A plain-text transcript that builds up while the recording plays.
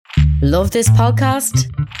Love this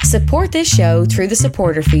podcast? Support this show through the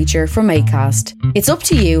supporter feature from Acast. It's up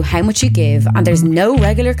to you how much you give and there's no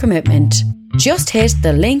regular commitment. Just hit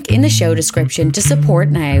the link in the show description to support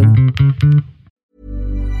now.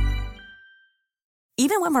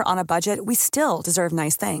 Even when we're on a budget, we still deserve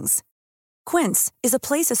nice things. Quince is a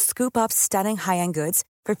place to scoop up stunning high-end goods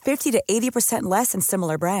for 50 to 80% less than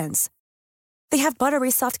similar brands. They have buttery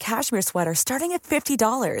soft cashmere sweaters starting at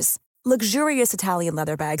 $50, luxurious Italian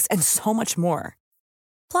leather bags, and so much more.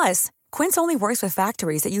 Plus, Quince only works with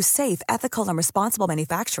factories that use safe, ethical, and responsible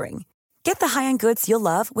manufacturing. Get the high-end goods you'll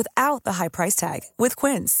love without the high price tag with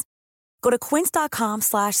Quince. Go to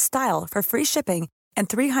quince.com/style for free shipping and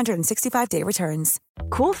 365-day returns.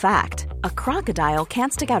 Cool fact, a crocodile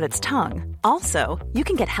can't stick out its tongue. Also, you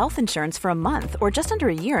can get health insurance for a month or just under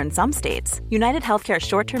a year in some states. United Healthcare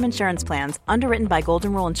short-term insurance plans, underwritten by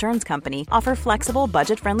Golden Rule Insurance Company, offer flexible,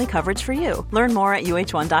 budget-friendly coverage for you. Learn more at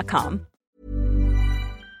uh1.com.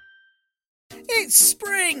 It's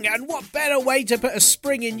spring, and what better way to put a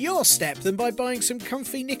spring in your step than by buying some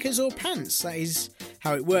comfy knickers or pants? That is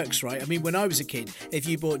how it works, right? I mean, when I was a kid, if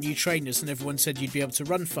you bought new trainers, and everyone said you'd be able to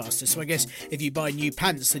run faster, so I guess if you buy new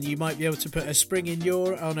pants, then you might be able to put a spring in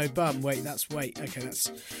your... Oh no, bum, wait, that's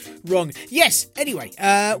wrong. Yes, anyway,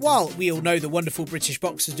 while we all know the wonderful British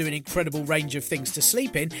boxers do an incredible range of things to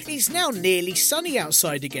sleep in, it's now nearly sunny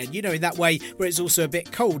outside again, you know, in that way where it's also a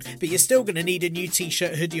bit cold, but you're still going to need a new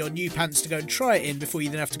t-shirt, hoodie or new pants to go and try it in before you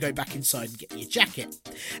then have to go back inside and get your jacket.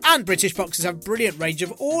 And British boxers have a brilliant range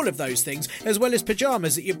of all of those things, as well as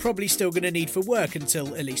pyjamas that you're probably still going to need for work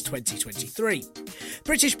until at least 2023.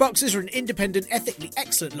 British boxers are an independent, ethically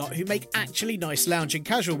excellent lot who make actually nice lounge and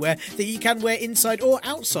casual wear that you can wear inside or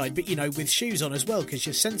outside, but you know, with shoes on as well, because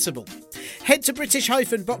you're sensible. Head to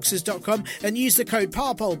british-boxers.com and use the code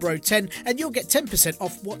PARPOLBRO10 and you'll get 10%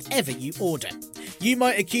 off whatever you order. You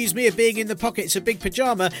might accuse me of being in the pockets of big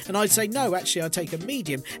pyjama, and I'd say no, actually I'd take a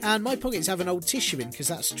medium, and my pockets have an old tissue in because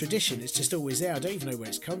that's tradition. It's just always there. I don't even know where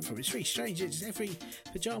it's come from. It's really strange. It's every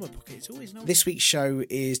pyjama pocket. It's always not. This week's show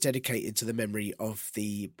is dedicated to the memory of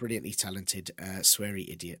the brilliantly talented sweary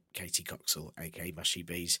idiot Katie Coxall, aka Mushy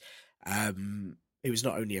Bees, who was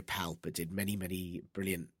not only a pal but did many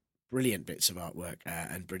brilliant bits of artwork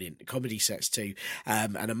and brilliant comedy sets too.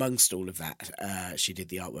 And amongst all of that, she did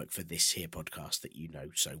the artwork for this here podcast that you know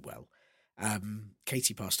so well.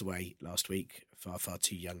 Katie passed away last week, far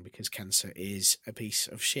too young, because cancer is a piece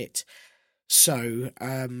of shit. So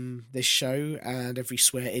this show and every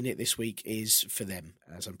swear in it this week is for them,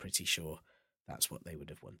 as I'm pretty sure that's what they would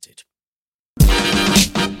have wanted.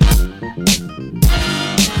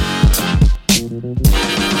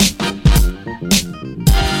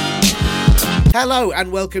 Hello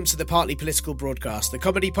and welcome to the Partly Political Broadcast, the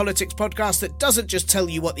comedy politics podcast that doesn't just tell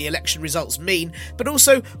you what the election results mean, but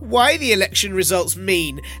also why the election results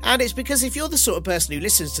mean. And it's because if you're the sort of person who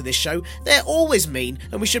listens to this show, they're always mean,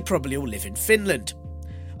 and we should probably all live in Finland.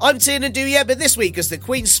 I'm Tiernan Douieb, but this week, as the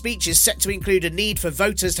Queen's speech is set to include a need for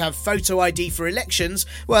voters to have photo ID for elections,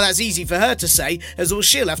 well, that's easy for her to say, as all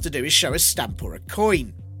she'll have to do is show a stamp or a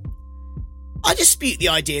coin. I dispute the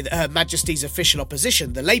idea that Her Majesty's official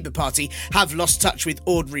opposition, the Labour Party, have lost touch with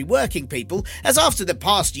ordinary working people, as after the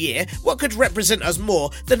past year, what could represent us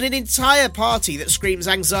more than an entire party that screams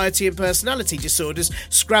anxiety and personality disorders,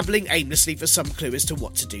 scrabbling aimlessly for some clue as to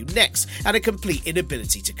what to do next, and a complete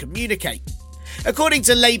inability to communicate? According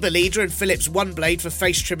to Labour leader and Philips One Blade for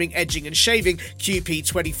face trimming, edging and shaving, QP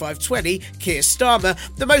 2520, Keir Starmer,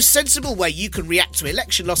 the most sensible way you can react to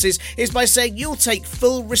election losses is by saying you'll take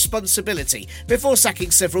full responsibility before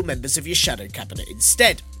sacking several members of your shadow cabinet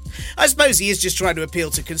instead. I suppose he is just trying to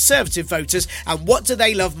appeal to Conservative voters, and what do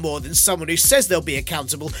they love more than someone who says they'll be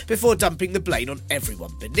accountable before dumping the blame on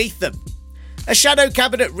everyone beneath them? A shadow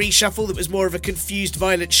cabinet reshuffle that was more of a confused,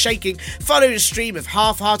 violent shaking followed a stream of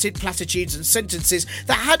half-hearted platitudes and sentences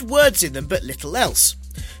that had words in them but little else.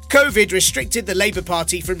 COVID restricted the Labour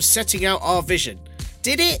Party from setting out our vision.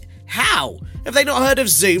 Did it? How? Have they not heard of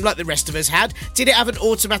Zoom like the rest of us had? Did it have an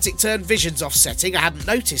automatic turn visions off setting? I hadn't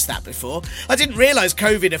noticed that before. I didn't realise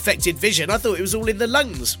COVID affected vision. I thought it was all in the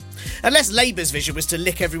lungs. Unless Labour's vision was to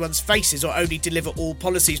lick everyone's faces or only deliver all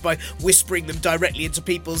policies by whispering them directly into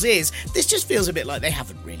people's ears, this just feels a bit like they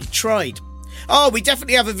haven't really tried. Oh, we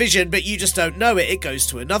definitely have a vision, but you just don't know it. It goes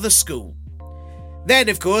to another school. Then,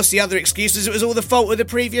 of course, the other excuse is it was all the fault of the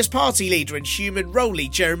previous party leader and human roley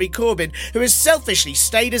Jeremy Corbyn, who has selfishly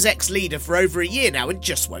stayed as ex-leader for over a year now and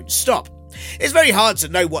just won't stop. It's very hard to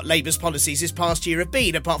know what Labour's policies this past year have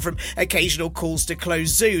been, apart from occasional calls to close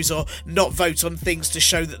zoos or not vote on things to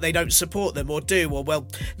show that they don't support them or do, or well,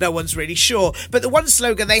 no one's really sure. But the one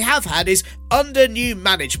slogan they have had is under new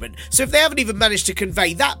management, so if they haven't even managed to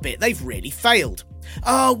convey that bit, they've really failed.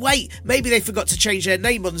 Oh wait, maybe they forgot to change their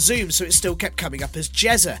name on Zoom so it still kept coming up as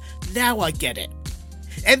Jezza. Now I get it.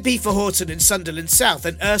 MP for Horton and Sunderland South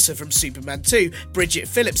and Ursa from Superman 2, Bridget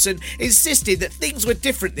Phillipson, insisted that things were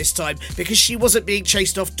different this time because she wasn't being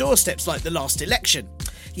chased off doorsteps like the last election.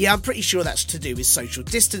 Yeah, I'm pretty sure that's to do with social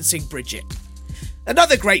distancing, Bridget.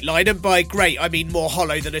 Another great line, and by great I mean more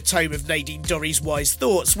hollow than a tome of Nadine Dorries' wise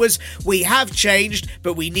thoughts, was, "We have changed,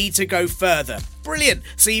 but we need to go further." Brilliant!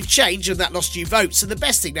 So you've changed and that lost you votes, and the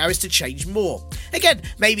best thing now is to change more. Again,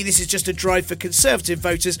 maybe this is just a drive for Conservative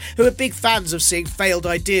voters who are big fans of seeing failed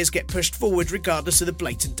ideas get pushed forward regardless of the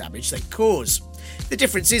blatant damage they cause. The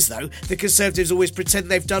difference is, though, the Conservatives always pretend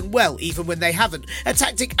they've done well even when they haven't, a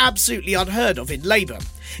tactic absolutely unheard of in Labour.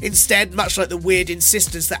 Instead, much like the weird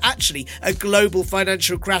insistence that actually a global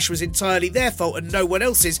financial crash was entirely their fault and no one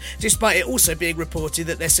else's, despite it also being reported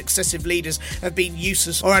that their successive leaders have been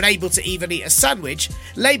useless or unable to even eat a sandwich,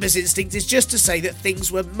 Labour's instinct is just to say that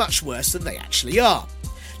things were much worse than they actually are.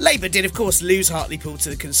 Labour did of course lose Hartlepool to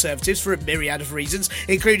the Conservatives for a myriad of reasons,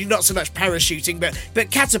 including not so much parachuting but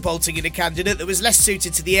catapulting in a candidate that was less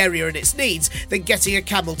suited to the area and its needs than getting a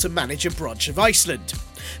camel to manage a branch of Iceland.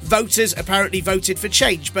 Voters apparently voted for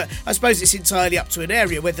change, but I suppose it's entirely up to an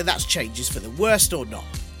area whether that's changes for the worst or not.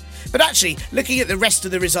 But actually, looking at the rest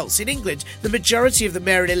of the results in England, the majority of the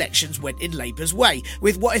mayoral elections went in Labour's way,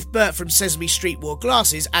 with What If Bert from Sesame Street wore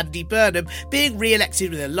glasses, Andy Burnham, being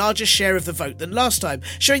re-elected with a larger share of the vote than last time,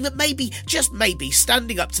 showing that maybe, just maybe,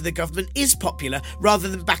 standing up to the government is popular rather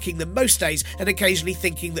than backing them most days and occasionally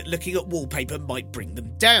thinking that looking at wallpaper might bring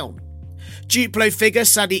them down. Duplo figure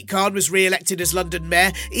Sadiq Khan was re-elected as London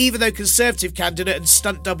Mayor, even though Conservative candidate and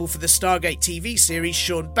stunt double for the Stargate TV series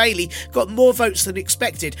Sean Bailey got more votes than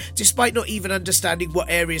expected, despite not even understanding what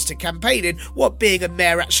areas to campaign in, what being a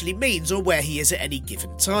mayor actually means, or where he is at any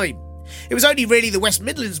given time. It was only really the West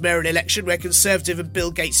Midlands mayoral election where Conservative and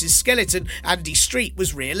Bill Gates' skeleton, Andy Street,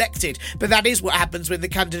 was re-elected, but that is what happens when the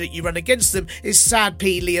candidate you run against them is Sad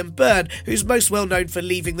P. Liam Byrne, who's most well known for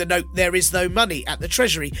leaving the note "There is no money" at the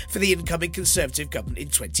Treasury for the incoming Conservative government in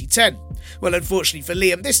 2010. Well, unfortunately for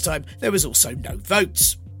Liam this time, there was also no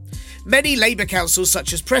votes. Many Labour councils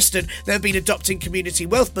such as Preston that have been adopting community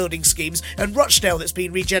wealth building schemes and Rochdale that's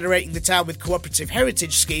been regenerating the town with cooperative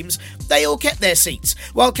heritage schemes, they all kept their seats,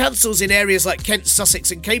 while councils in areas like Kent, Sussex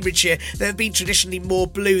and Cambridgeshire that have been traditionally more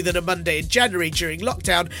blue than a Monday in January during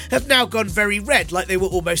lockdown have now gone very red, like they were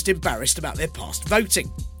almost embarrassed about their past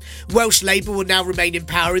voting. Welsh Labour will now remain in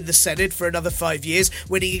power in the Senedd for another 5 years,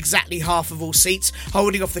 winning exactly half of all seats,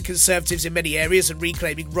 holding off the Conservatives in many areas and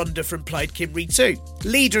reclaiming Rhondda from Plaid Cymru too.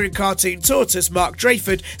 Leader in Cartoon Tortoise, Mark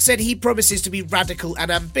Drayford, said he promises to be radical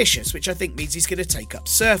and ambitious, which I think means he's going to take up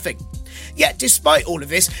surfing. Yet, despite all of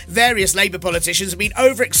this, various Labour politicians have been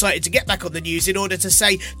overexcited to get back on the news in order to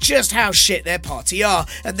say just how shit their party are,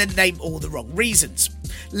 and then name all the wrong reasons.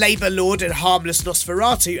 Labour Lord and harmless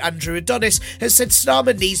Nosferatu Andrew Adonis has said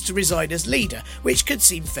Starmer needs to resign as leader, which could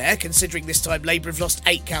seem fair considering this time Labour have lost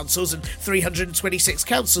 8 councils and 326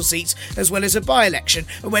 council seats, as well as a by-election,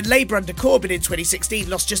 and when Labour under Corbyn in 2016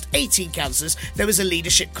 lost just 18 councillors, there was a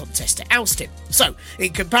leadership contest to oust him. So,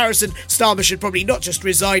 in comparison, Starmer should probably not just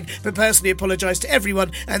resign, but personally apologise to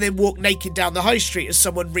everyone and then walk naked down the high street as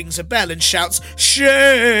someone rings a bell and shouts,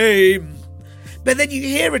 "Shame!" But then you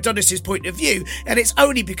hear Adonis's point of view, and it's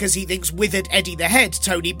only because he thinks withered Eddie the Head,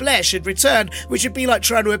 Tony Blair, should return, which would be like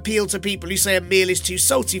trying to appeal to people who say a meal is too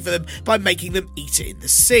salty for them by making them eat it in the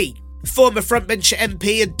sea. Former frontbencher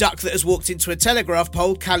MP and duck that has walked into a Telegraph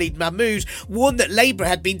poll, Khalid Mahmood, warned that Labour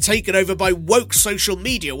had been taken over by woke social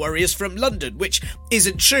media warriors from London, which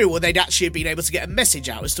isn't true, or they'd actually have been able to get a message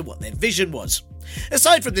out as to what their vision was.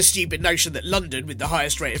 Aside from the stupid notion that London, with the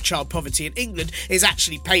highest rate of child poverty in England, is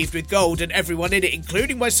actually paved with gold and everyone in it,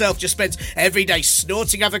 including myself, just spends every day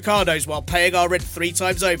snorting avocados while paying our rent 3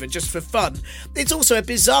 times over just for fun, it's also a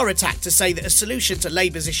bizarre attack to say that a solution to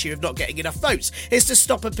Labour's issue of not getting enough votes is to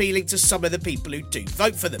stop appealing to some of the people who do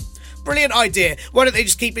vote for them. Brilliant idea. Why don't they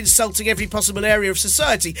just keep insulting every possible area of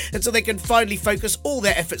society until they can finally focus all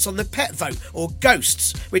their efforts on the pet vote, or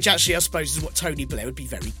ghosts, which actually I suppose is what Tony Blair would be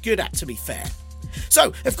very good at, to be fair.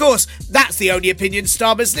 So, of course, that's the only opinion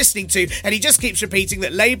Starmer's listening to, and he just keeps repeating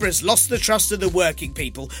that Labour has lost the trust of the working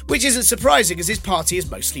people, which isn't surprising as his party is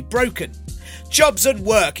mostly broken. Jobs and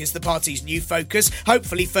work is the party's new focus,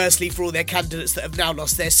 hopefully firstly for all their candidates that have now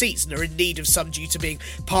lost their seats and are in need of some due to being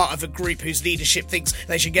part of a group whose leadership thinks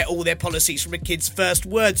they should get all their policies from a kid's first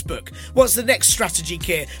words book. What's the next strategy,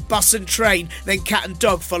 Keir? Bus and train, then cat and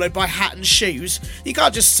dog, followed by hat and shoes? You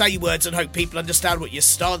can't just say words and hope people understand what your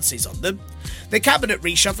stance is on them. The cabinet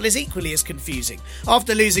reshuffle is equally as confusing.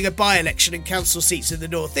 After losing a by-election and council seats in the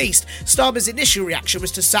North East, Starmer's initial reaction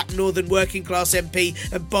was to sack Northern Working Class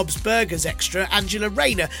MP and Bob's Burgers extra Angela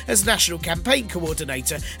Rayner as National Campaign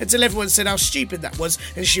Coordinator, until everyone said how stupid that was,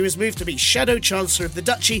 and she was moved to be Shadow Chancellor of the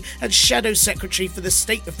Duchy and Shadow Secretary for the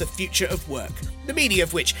State of the Future of Work, the meaning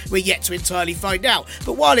of which we're yet to entirely find out.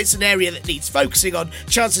 But while it's an area that needs focusing on,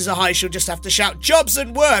 chances are high she'll just have to shout jobs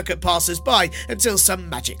and work at passers-by until some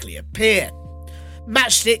magically appear.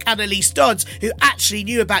 Matchstick Annalise Dodds, who actually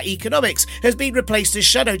knew about economics, has been replaced as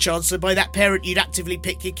Shadow Chancellor by that parent you'd actively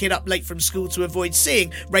pick your kid up late from school to avoid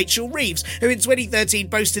seeing, Rachel Reeves, who in 2013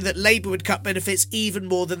 boasted that Labour would cut benefits even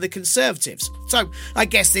more than the Conservatives. So, I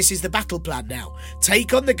guess this is the battle plan now.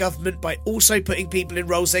 Take on the government by also putting people in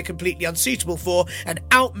roles they're completely unsuitable for and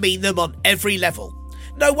out-mean them on every level.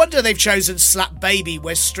 No wonder they've chosen slap baby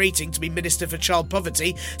Wes Streeting to be Minister for Child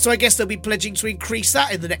Poverty, so I guess they'll be pledging to increase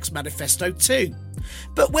that in the next manifesto too.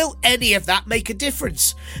 But will any of that make a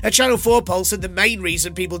difference? A Channel 4 poll said the main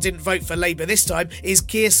reason people didn't vote for Labour this time is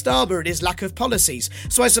Keir Starmer and his lack of policies,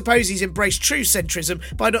 so I suppose he's embraced true centrism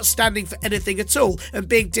by not standing for anything at all and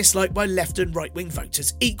being disliked by left and right-wing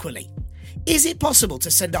voters equally. Is it possible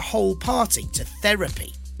to send a whole party to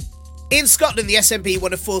therapy? In Scotland, the SNP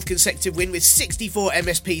won a fourth consecutive win with 64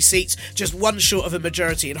 MSP seats, just one short of a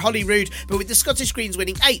majority in Holyrood, but with the Scottish Greens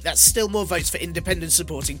winning 8, that's still more votes for independent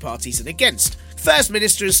supporting parties than against. First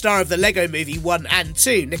Minister and star of the Lego Movie 1 and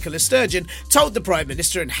 2, Nicola Sturgeon, told the Prime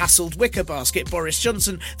Minister and hassled wicker basket Boris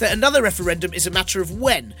Johnson that another referendum is a matter of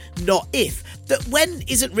when, not if. That when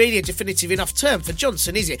isn't really a definitive enough term for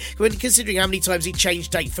Johnson, is it? When considering how many times he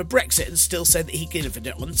changed date for Brexit and still said that he delivered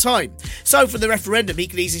it on time. So for the referendum, he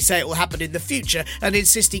can easily say it will happen in the future and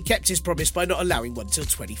insist he kept his promise by not allowing one till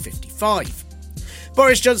 2055.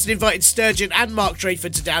 Boris Johnson invited Sturgeon and Mark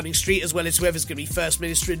Drayford to Downing Street, as well as whoever's going to be First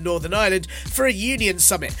Minister in Northern Ireland, for a union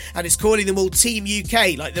summit, and is calling them all Team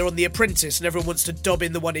UK, like they're on The Apprentice and everyone wants to dob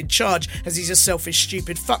in the one in charge, as he's a selfish,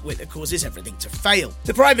 stupid fuckwit that causes everything to fail.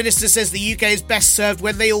 The Prime Minister says the UK is best served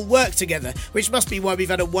when they all work together, which must be why we've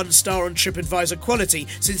had a 1-star on TripAdvisor quality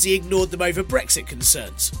since he ignored them over Brexit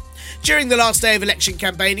concerns. During the last day of election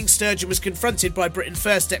campaigning, Sturgeon was confronted by Britain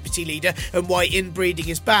First Deputy Leader and why inbreeding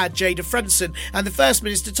is bad, Jada Franson, and the First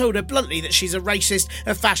Minister told her bluntly that she's a racist,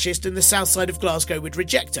 a fascist and the south side of Glasgow would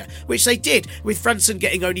reject her, which they did, with Franson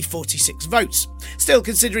getting only 46 votes. Still,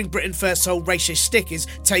 considering Britain First's whole racist stick is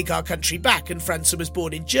take our country back and Franson was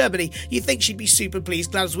born in Germany, you'd think she'd be super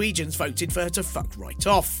pleased Glaswegians voted for her to fuck right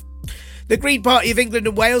off. The Green Party of England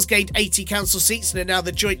and Wales gained 80 council seats and are now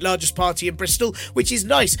the joint largest party in Bristol, which is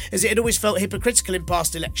nice, as it had always felt hypocritical in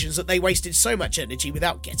past elections that they wasted so much energy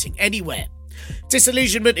without getting anywhere.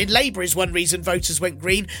 Disillusionment in Labour is one reason voters went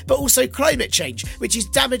Green, but also climate change, which is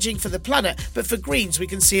damaging for the planet, but for Greens we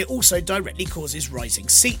can see it also directly causes rising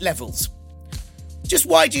seat levels. Just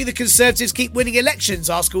why do the Conservatives keep winning elections?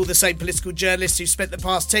 Ask all the same political journalists who spent the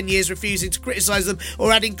past 10 years refusing to criticise them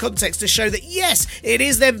or adding context to show that yes, it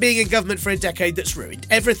is them being in government for a decade that's ruined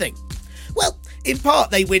everything. Well, in part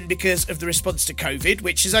they win because of the response to COVID,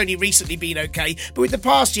 which has only recently been okay, but with the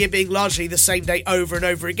past year being largely the same day over and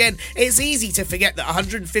over again, it's easy to forget that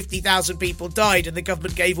 150,000 people died and the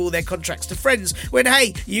government gave all their contracts to friends when,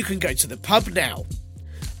 hey, you can go to the pub now.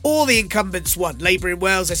 All the incumbents won, Labour in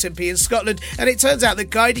Wales, SNP in Scotland, and it turns out that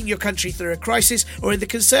guiding your country through a crisis, or in the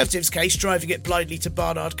Conservatives' case, driving it blindly to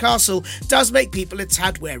Barnard Castle, does make people a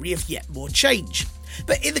tad wary of yet more change.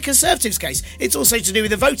 But in the Conservatives' case, it's also to do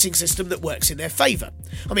with a voting system that works in their favour.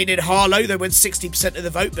 I mean, in Harlow, they won 60% of the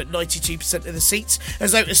vote but 92% of the seats,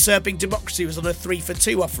 as though usurping democracy was on a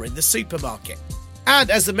 3-for-2 offer in the supermarket.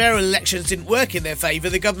 And as the mayoral elections didn't work in their favour,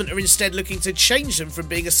 the government are instead looking to change them from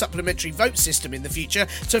being a supplementary vote system in the future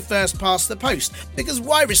to first past the post. Because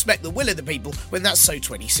why respect the will of the people when that's so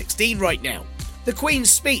 2016 right now? The Queen's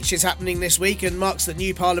speech is happening this week and marks the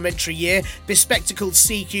new parliamentary year. Bespectacled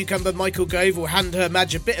sea cucumber Michael Gove will hand her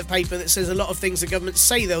Madge a bit of paper that says a lot of things the government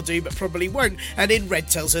say they'll do but probably won't, and in red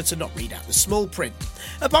tells her to not read out the small print.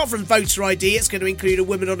 Apart from voter ID, it's going to include a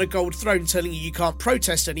woman on a gold throne telling you can't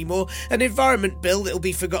protest anymore, an environment bill that'll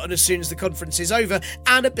be forgotten as soon as the conference is over,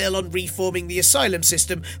 and a bill on reforming the asylum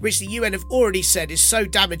system, which the UN have already said is so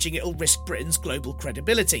damaging it'll risk Britain's global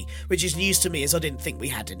credibility, which is news to me as I didn't think we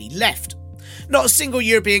had any left. Not a single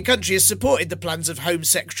European country has supported the plans of Home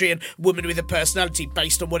Secretary and woman with a personality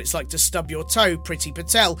based on what it's like to stub your toe, Priti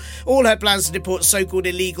Patel. All her plans to deport so-called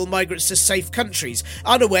illegal migrants to safe countries,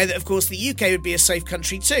 unaware that of course the UK would be a safe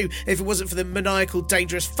country too if it wasn't for the maniacal,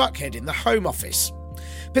 dangerous fuckhead in the Home Office.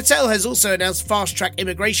 Patel has also announced fast-track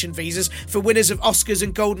immigration visas for winners of Oscars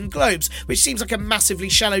and Golden Globes, which seems like a massively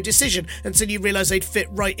shallow decision until you realise they'd fit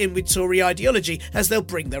right in with Tory ideology, as they'll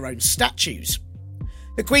bring their own statues.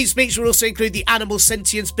 The Queen's speech will also include the Animal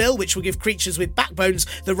Sentience Bill, which will give creatures with backbones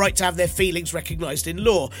the right to have their feelings recognised in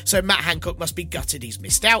law, so Matt Hancock must be gutted he's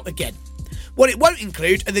missed out again. What it won't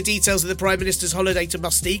include are the details of the Prime Minister's holiday to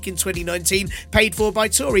Mustique in 2019, paid for by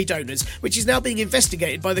Tory donors, which is now being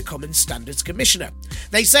investigated by the Common Standards Commissioner.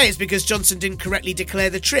 They say it's because Johnson didn't correctly declare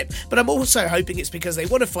the trip, but I'm also hoping it's because they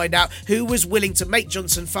want to find out who was willing to make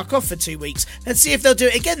Johnson fuck off for 2 weeks and see if they'll do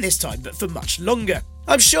it again this time, but for much longer.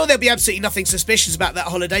 I'm sure there'll be absolutely nothing suspicious about that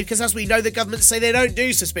holiday because, as we know, the government say they don't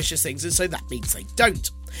do suspicious things, and so that means they don't.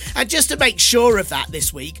 And just to make sure of that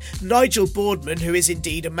this week, Nigel Boardman, who is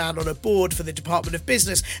indeed a man on a board for the Department of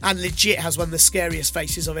Business and legit has one of the scariest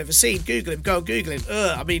faces I've ever seen. Google him, go and Google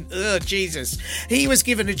him. Jesus. He was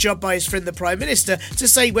given a job by his friend the Prime Minister to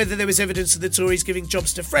say whether there was evidence of the Tories giving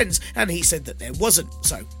jobs to friends, and he said that there wasn't,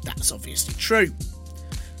 so that's obviously true.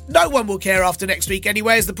 No one will care after next week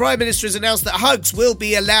anyway, as the Prime Minister has announced that hugs will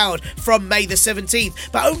be allowed from May the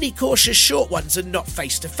 17th, but only cautious short ones and not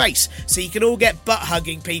face-to-face, so you can all get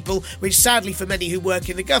butt-hugging people, which sadly for many who work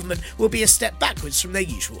in the government will be a step backwards from their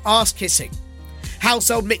usual arse-kissing.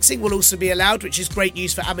 Household mixing will also be allowed, which is great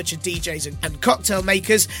news for amateur DJs and cocktail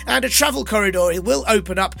makers, and a travel corridor will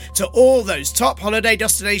open up to all those top holiday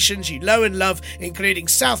destinations you know and love, including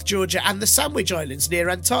South Georgia and the Sandwich Islands near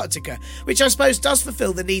Antarctica, which I suppose does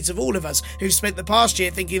fulfil the needs of all of us who've spent the past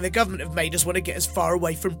year thinking the government have made us want to get as far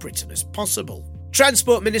away from Britain as possible.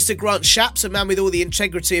 Transport Minister Grant Shapps, a man with all the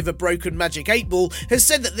integrity of a broken magic 8-ball, has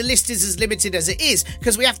said that the list is as limited as it is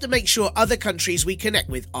because we have to make sure other countries we connect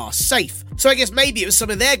with are safe. So I guess maybe it was some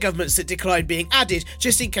of their governments that declined being added,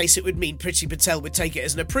 just in case it would mean Priti Patel would take it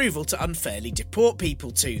as an approval to unfairly deport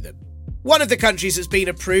people to them. One of the countries that's been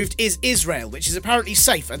approved is Israel, which is apparently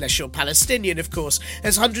safe, unless you're Palestinian, of course,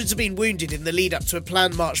 as hundreds have been wounded in the lead-up to a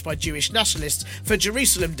planned march by Jewish nationalists for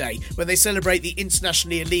Jerusalem Day, when they celebrate the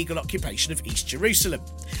internationally illegal occupation of East Jerusalem.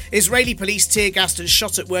 Israeli police tear-gassed and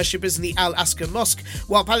shot at worshippers in the Al-Aqsa Mosque,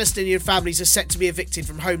 while Palestinian families are set to be evicted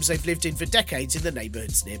from homes they've lived in for decades in the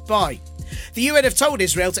neighbourhoods nearby. The UN have told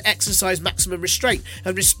Israel to exercise maximum restraint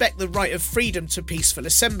and respect the right of freedom to peaceful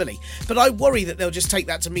assembly, but I worry that they'll just take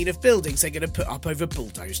that to mean of buildings they're going to put up over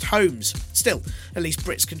bulldozed homes. Still, at least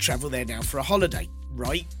Brits can travel there now for a holiday,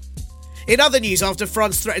 right? In other news, after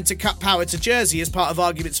France threatened to cut power to Jersey as part of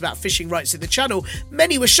arguments about fishing rights in the Channel,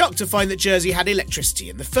 many were shocked to find that Jersey had electricity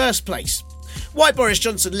in the first place. Why Boris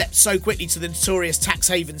Johnson leapt so quickly to the notorious tax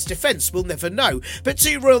haven's defence, we'll never know, but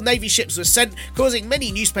 2 Royal Navy ships were sent, causing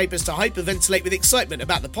many newspapers to hyperventilate with excitement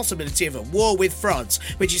about the possibility of a war with France,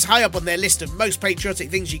 which is high up on their list of most patriotic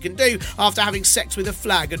things you can do after having sex with a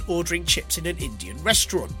flag and ordering chips in an Indian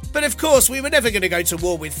restaurant. But of course, we were never going to go to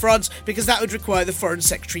war with France, because that would require the Foreign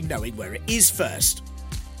Secretary knowing where it is first.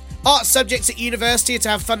 Arts subjects at university are to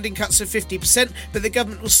have funding cuts of 50%, but the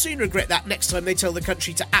government will soon regret that next time they tell the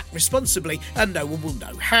country to act responsibly, and no one will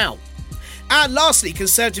know how. And lastly,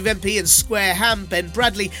 Conservative MP and Square Ham Ben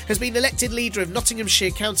Bradley has been elected leader of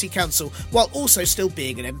Nottinghamshire County Council while also still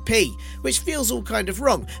being an MP, which feels all kind of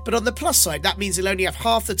wrong, but on the plus side that means he'll only have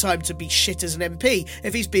half the time to be shit as an MP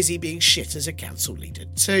if he's busy being shit as a council leader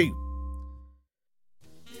too.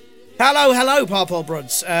 Hello, Parpol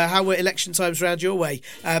Brods. How were election times round your way?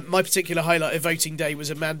 My particular highlight of voting day was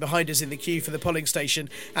a man behind us in the queue for the polling station,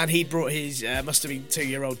 and he'd brought his, must have been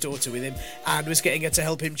 2-year-old daughter with him, and was getting her to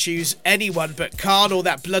help him choose anyone but Khan or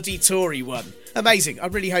that bloody Tory one. Amazing.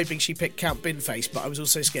 I'm really hoping she picked Count Binface, but I was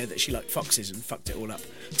also scared that she liked foxes and fucked it all up.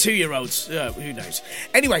 2-year-olds, who knows?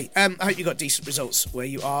 Anyway, I hope you got decent results where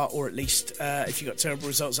you are, or at least, if you got terrible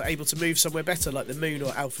results, are able to move somewhere better, like the Moon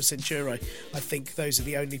or Alpha Centauri. I think those are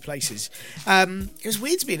the only places. It was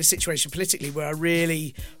weird to be in a situation politically where I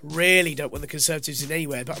really, really don't want the Conservatives in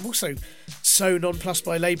anywhere, but I'm also so so nonplussed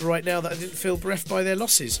by Labour right now that I didn't feel bereft by their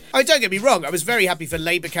losses. Don't get me wrong, I was very happy for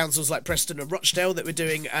Labour councils like Preston and Rochdale that were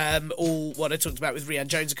doing all what I talked about with Rhiannon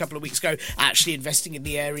Jones a couple of weeks ago, actually investing in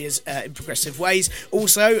the areas in progressive ways.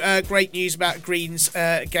 Also, great news about Greens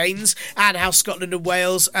gains, and how Scotland and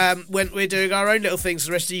Wales, when we're doing our own little things,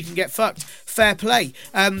 the rest of you can get fucked. Fair play.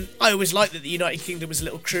 I always liked that the United Kingdom was a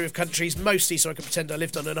little crew of countries, mostly so I could pretend I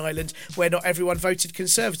lived on an island where not everyone voted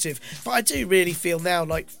Conservative. But I do really feel now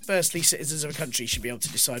like, firstly, citizens of a country should be able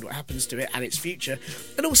to decide what happens to it and its future,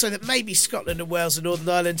 and also that maybe Scotland and Wales and Northern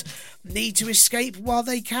Ireland need to escape while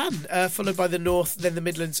they can, followed by the North, then the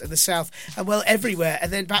Midlands and the South, and well, everywhere,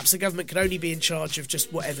 and then perhaps the government can only be in charge of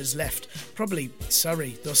just whatever's left. Probably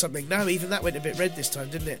Surrey or something. No, even that went a bit red this time,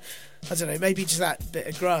 didn't it? I don't know, maybe just that bit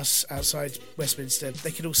of grass outside Westminster.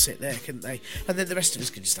 They could all sit there, couldn't they? And then the rest of us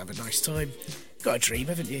could just have a nice time. Got to dream,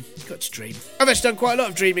 haven't you? Got to dream. I've actually done quite a lot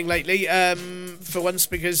of dreaming lately, for once,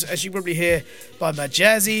 because as you probably hear by my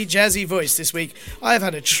jazzy voice this week, I have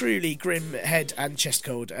had a truly grim head and chest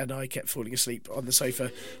cold, and I kept falling asleep on the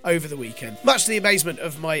sofa over the weekend. Much to the amazement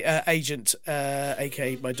of my agent,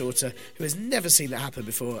 aka my daughter, who has never seen that happen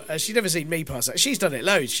before. She's never seen me pass out. She's done it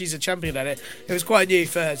loads. She's a champion at it. It was quite new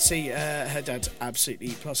for her to see her dad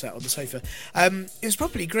absolutely pass out on the sofa. It was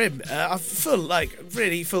properly grim. I'm full, like,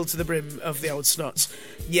 really full to the brim of the old snots.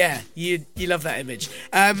 Yeah, you love that image.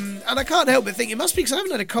 And I can't help but think it must be because I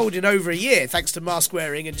haven't had a cold in over a year, thanks to mask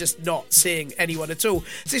wearing and just not seeing anyone at all.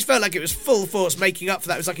 So it felt like it was full force making up for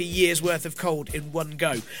that. It was like a year's worth of cold in one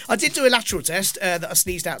go. I did do a lateral test that I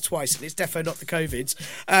sneezed out twice, and it's defo not the COVIDs.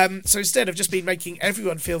 So instead, I've just been making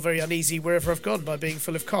everyone feel very uneasy wherever I've gone by being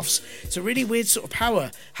full of coughs. It's a really weird sort of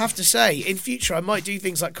power. Have to say, in future, I might do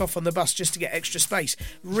things like cough on the bus just to get extra space.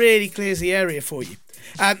 Really clears the area for you.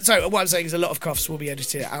 So what I'm saying is a lot of coughs will be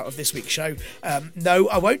edited out of this week's show. No,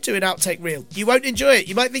 I won't do an outtake reel. You won't enjoy it.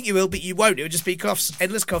 You might think you will, but you won't. It would just be coughs,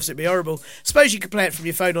 endless coughs. It'd be horrible. Suppose you could play it from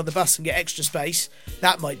your phone on the bus and get extra space.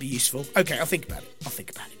 That might be useful. Okay, I'll think about it.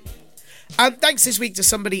 Thanks this week to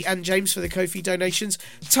Somebody and James for the Ko-fi donations.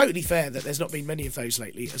 Totally fair that there's not been many of those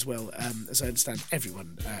lately as well. As I understand,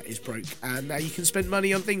 everyone is broke, and now you can spend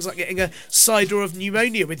money on things like getting a side door of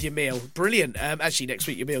pneumonia with your meal. Brilliant. Actually, next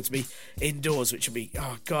week you'll be able to be indoors, which will be,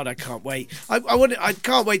 oh god, I can't wait. I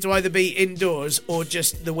can't wait to either be indoors or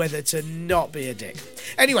just the weather to not be a dick.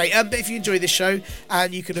 Anyway, but if you enjoy this show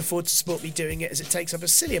and you can afford to support me doing it, as it takes up a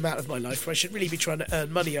silly amount of my life where I should really be trying to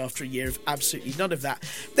earn money after a year of absolutely none of that,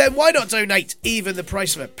 then why not donate even the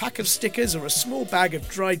price of a pack of stickers or a small bag of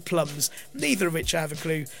dried plums, neither of which I have a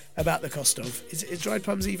clue about the cost of. Is dried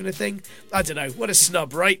plums even a thing? I don't know. What a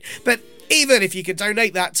snub, right? But even if you could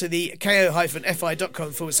donate that to the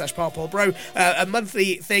ko-fi.com/parpolbro, a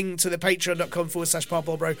monthly thing to the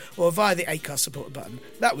patreon.com/parpolbro, or via the Acast support button,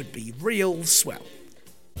 that would be real swell.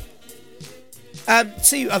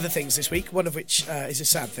 Two other things this week, one of which is a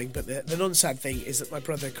sad thing, but the non-sad thing is that my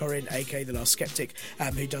brother Corin, aka The Last Skeptic,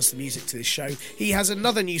 who does the music to this show, he has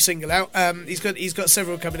another new single out. He's got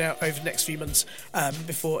several coming out over the next few months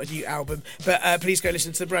before a new album, but please go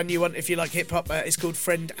listen to the brand new one if you like hip-hop. It's called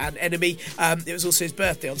Friend and Enemy. It was also his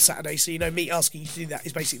birthday on Saturday, so me asking you to do that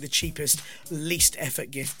is basically the cheapest, least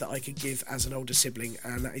effort gift that I could give as an older sibling,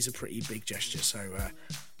 and that is a pretty big gesture, so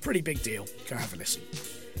pretty big deal. Go have a listen.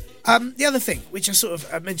 The other thing, which I sort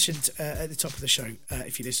of mentioned at the top of the show,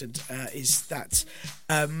 if you listened, is that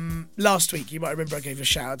last week, you might remember I gave a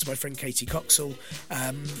shout out to my friend Katie Coxall,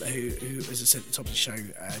 who, as I said at the top of the show,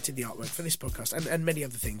 did the artwork for this podcast and many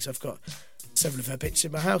other things. I've got several of her pictures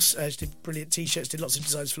in my house. She did brilliant t-shirts, did lots of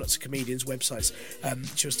designs for lots of comedians' websites.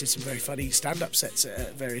 She also did some very funny stand-up sets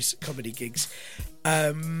at various comedy gigs.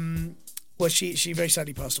 Well, she very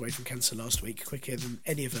sadly passed away from cancer last week, quicker than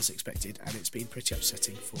any of us expected, and it's been pretty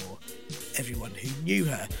upsetting for everyone who knew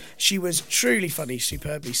her. She was truly funny,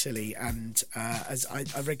 superbly silly, and as I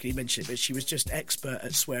regularly mention it, but she was just expert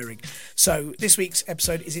at swearing. So this week's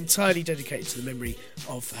episode is entirely dedicated to the memory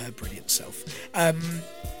of her brilliant self. I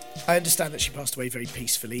understand that she passed away very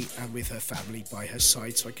peacefully and with her family by her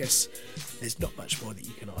side, so I guess there's not much more that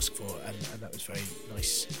you can ask for, and that was very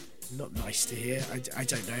nice. Not nice to hear. I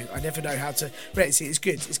don't know. I never know how to rate it. It's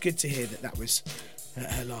good. It's good to hear that was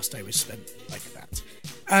her last day was spent like that.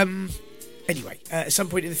 Anyway, at some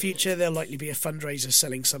point in the future, there'll likely be a fundraiser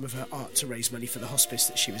selling some of her art to raise money for the hospice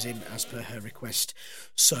that she was in, as per her request.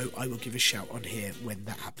 So I will give a shout on here when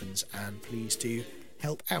that happens, and please do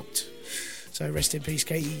help out. So rest in peace,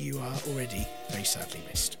 Katie. You are already very sadly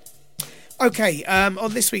missed. Okay,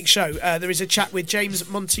 on this week's show, there is a chat with James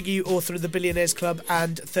Montague, author of The Billionaires Club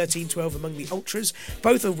and 1312 Among the Ultras,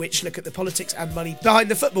 both of which look at the politics and money behind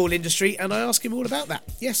the football industry, and I ask him all about that.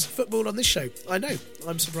 Yes, football on this show. I know,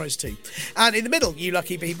 I'm surprised too. And in the middle, you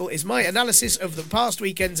lucky people, is my analysis of the past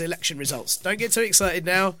weekend's election results. Don't get too excited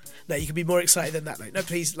now. No, you can be more excited than that, though. No,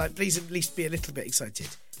 please at least be a little bit excited.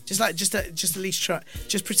 Just at least try.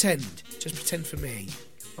 Just pretend for me.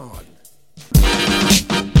 Come on.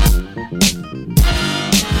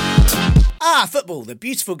 Football, the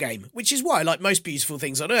beautiful game, which is why, like most beautiful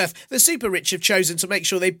things on earth, the super rich have chosen to make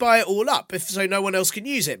sure they buy it all up so no one else can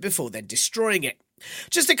use it before then destroying it.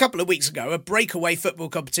 Just a couple of weeks ago, a breakaway football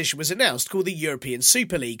competition was announced called the European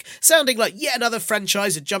Super League, sounding like yet another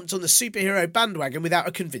franchise had jumped on the superhero bandwagon without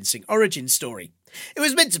a convincing origin story. It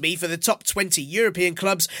was meant to be for the top 20 European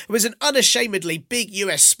clubs. It was an unashamedly big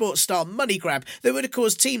US sports-style money grab that would have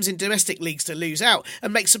caused teams in domestic leagues to lose out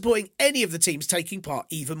and make supporting any of the teams taking part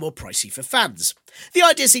even more pricey for fans. The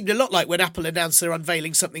idea seemed a lot like when Apple announced they're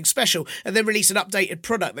unveiling something special and then release an updated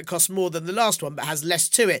product that costs more than the last one but has less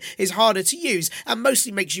to it, is harder to use and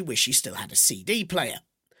mostly makes you wish you still had a CD player.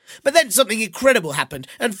 But then something incredible happened,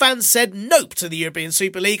 and fans said nope to the European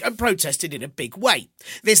Super League and protested in a big way.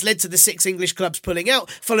 This led to the 6 English clubs pulling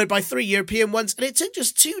out, followed by 3 European ones, and it took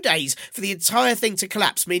just 2 days for the entire thing to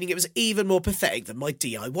collapse, meaning it was even more pathetic than my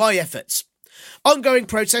DIY efforts. Ongoing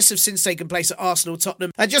protests have since taken place at Arsenal,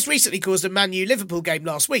 Tottenham, and just recently caused a Man U Liverpool game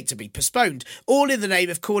last week to be postponed, all in the name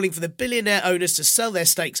of calling for the billionaire owners to sell their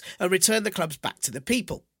stakes and return the clubs back to the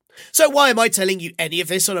people. So why am I telling you any of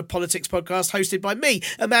this on a politics podcast hosted by me,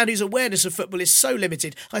 a man whose awareness of football is so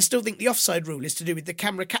limited I still think the offside rule is to do with the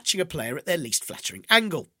camera catching a player at their least flattering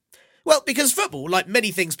angle? Well, because football, like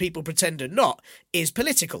many things people pretend are not, is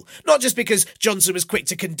political. Not just because Johnson was quick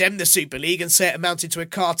to condemn the Super League and say it amounted to a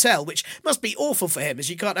cartel, which must be awful for him as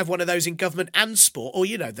you can't have one of those in government and sport or,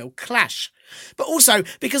 they'll clash. But also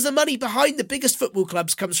because the money behind the biggest football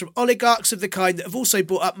clubs comes from oligarchs of the kind that have also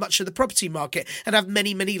bought up much of the property market and have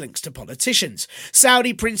many, many links to politicians.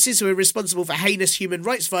 Saudi princes who are responsible for heinous human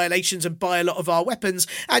rights violations and buy a lot of our weapons,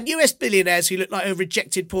 and US billionaires who look like a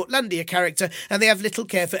rejected Portlandia character and they have little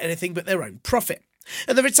care for anything but their own profit.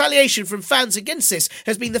 And the retaliation from fans against this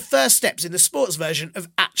has been the first steps in the sports version of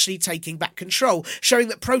actually taking back control, showing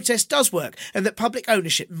that protest does work and that public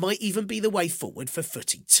ownership might even be the way forward for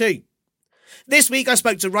footy too. This week I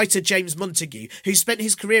spoke to writer James Montague, who spent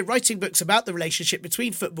his career writing books about the relationship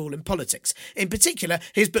between football and politics. In particular,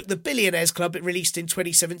 his book The Billionaires Club, released in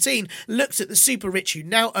 2017, looked at the super rich who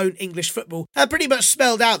now own English football and pretty much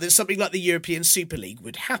spelled out that something like the European Super League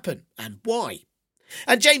would happen, and why.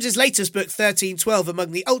 And James's latest book, 1312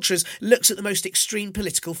 Among the Ultras, looks at the most extreme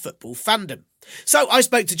political football fandom. So I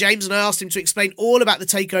spoke to James and I asked him to explain all about the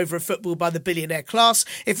takeover of football by the billionaire class,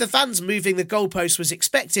 if the fans moving the goalposts was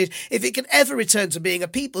expected, if it can ever return to being a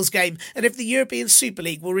people's game, and if the European Super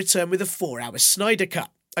League will return with a 4-hour Snyder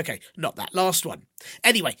Cut. Okay, not that last one.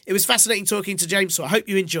 Anyway, it was fascinating talking to James, so I hope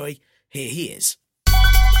you enjoy. Here he is.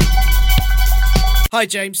 Hi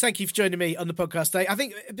James, thank you for joining me on the podcast today. I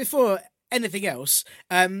think before anything else,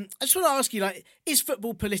 I just want to ask you, is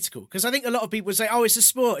football political? Because I think a lot of people would say, it's a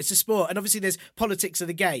sport, and obviously there's politics of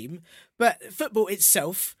the game, but football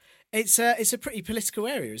itself, it's a pretty political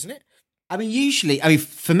area, isn't it? Usually,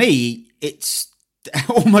 for me, it's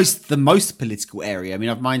almost the most political area.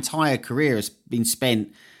 My entire career has been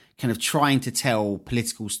spent kind of trying to tell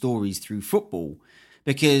political stories through football,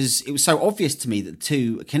 because it was so obvious to me that the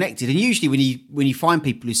two are connected. And usually when you find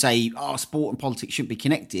people who say, sport and politics shouldn't be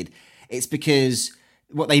connected, it's because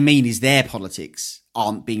what they mean is their politics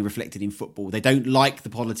aren't being reflected in football. They don't like the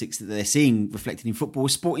politics that they're seeing reflected in football or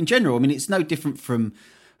sport in general. It's no different from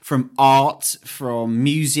art, from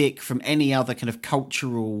music, from any other kind of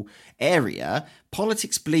cultural area.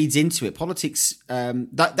 Politics bleeds into it. Politics,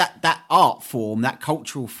 that art form, that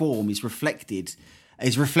cultural form is reflective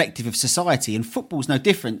of society, and football's no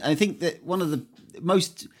different. And I think that one of the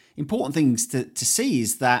most important things to see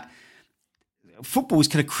is that football is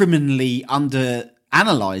kind of criminally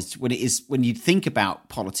under-analysed when you think about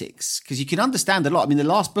politics, because you can understand a lot. The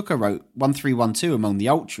last book I wrote, 1312 Among the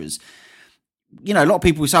Ultras, a lot of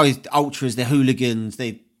people say ultras, they're hooligans,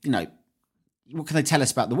 what can they tell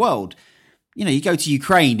us about the world? You go to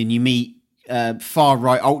Ukraine and you meet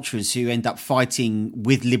far-right ultras who end up fighting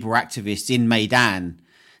with liberal activists in Maidan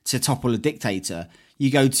to topple a dictator. You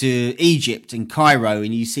go to Egypt and Cairo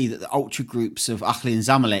and you see that the ultra groups of Ahli and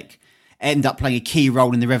Zamalek end up playing a key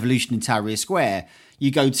role in the revolution in Tahrir Square.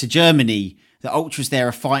 You go to Germany, the ultras there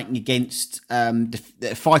are fighting against,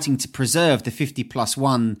 fighting to preserve the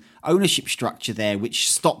 50+1 ownership structure there,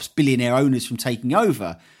 which stops billionaire owners from taking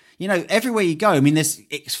over. everywhere you go, I mean,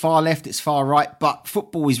 it's far left, it's far right, but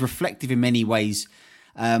football is reflective in many ways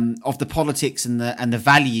of the politics and the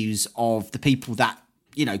values of the people that,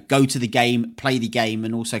 go to the game, play the game,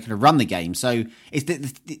 and also kind of run the game. So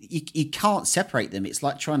you can't separate them. It's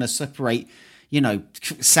like trying to separate,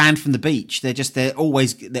 sand from the beach. They're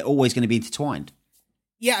always going to be intertwined.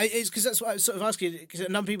 Yeah, it's because that's what I was sort of asking, because a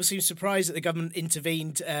number of people seem surprised that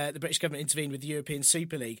the British government intervened with the European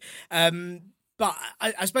Super League. But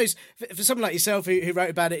I suppose for someone like yourself who wrote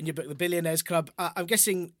about it in your book, The Billionaires Club, I'm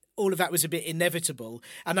guessing all of that was a bit inevitable.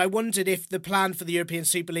 And I wondered if the plan for the European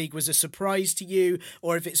Super League was a surprise to you,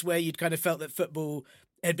 or if it's where you'd kind of felt that football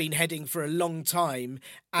had been heading for a long time,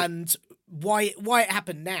 and why it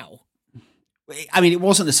happened now. I mean, it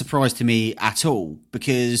wasn't a surprise to me at all,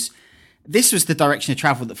 because this was the direction of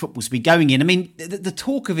travel that football's been going in. I mean, the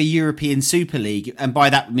talk of a European Super League, and by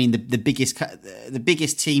that I mean the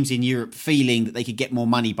biggest teams in Europe feeling that they could get more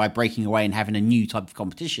money by breaking away and having a new type of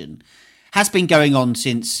competition, has been going on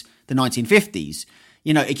since the 1950s.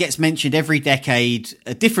 It gets mentioned every decade.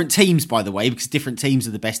 Different teams, by the way, because different teams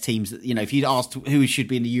are the best teams. If you'd asked who should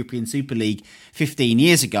be in the European Super League 15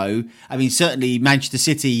 years ago, I mean, certainly Manchester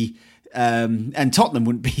City and Tottenham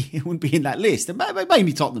wouldn't be in that list.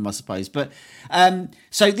 Maybe Tottenham, I suppose. But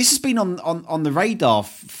so this has been on the radar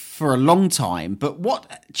for a long time. But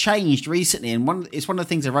what changed recently, and it's one of the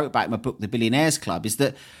things I wrote about in my book, The Billionaires Club, is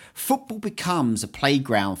that football becomes a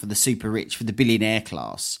playground for the super rich, for the billionaire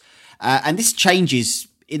class. And this changes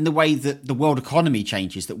in the way that the world economy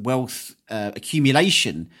changes, that wealth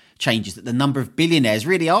accumulation changes, that the number of billionaires,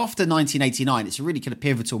 really after 1989, it's a really kind of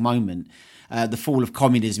pivotal moment. The fall of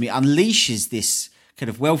communism, it unleashes this kind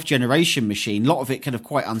of wealth generation machine, a lot of it kind of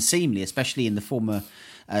quite unseemly, especially in the former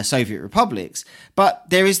Soviet republics. But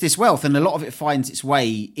there is this wealth, and a lot of it finds its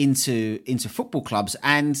way into football clubs.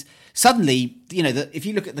 And suddenly, if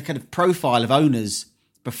you look at the kind of profile of owners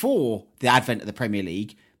before the advent of the Premier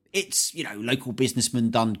League, it's, local businessmen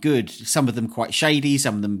done good. Some of them quite shady,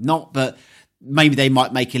 some of them not, but maybe they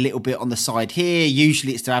might make a little bit on the side here.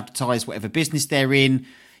 Usually it's to advertise whatever business they're in.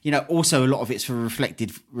 Also a lot of it's for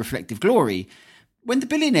reflective glory. When the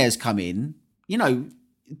billionaires come in,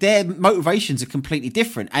 their motivations are completely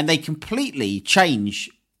different, and they completely change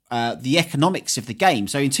the economics of the game.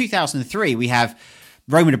 So in 2003, we have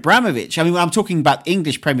Roman Abramovich. I mean, I'm talking about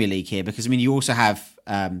English Premier League here, because, I mean, you also have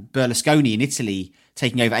Berlusconi in Italy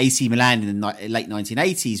taking over AC Milan in the late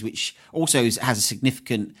 1980s, which also has a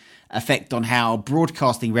significant effect on how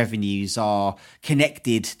broadcasting revenues are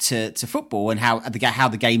connected to football and how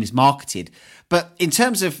the game is marketed. But in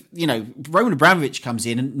terms of, Roman Abramovich comes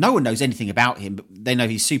in and no one knows anything about him, but they know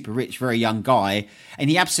he's super rich, very young guy, and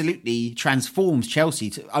he absolutely transforms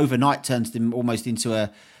Chelsea overnight, turns them almost into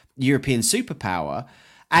a European superpower.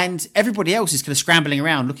 And everybody else is kind of scrambling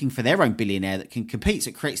around looking for their own billionaire that can compete.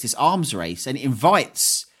 So it creates this arms race, and it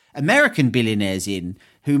invites American billionaires in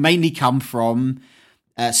who mainly come from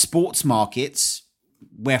sports markets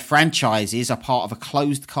where franchises are part of a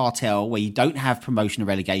closed cartel where you don't have promotion or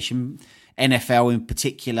relegation. NFL in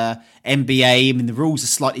particular, NBA, I mean, the rules are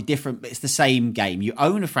slightly different, but it's the same game. You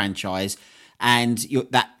own a franchise, and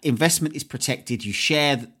that investment is protected. You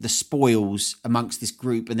share the spoils amongst this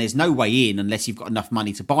group, and there's no way in unless you've got enough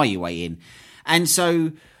money to buy your way in. And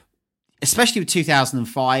so, especially with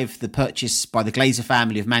 2005, the purchase by the Glazer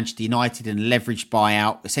family of Manchester United and a leveraged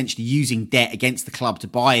buyout, essentially using debt against the club to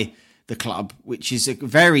buy the club, which is a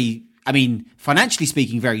very, I mean, financially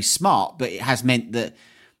speaking, very smart, but it has meant that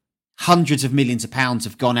hundreds of millions of pounds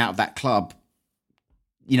have gone out of that club,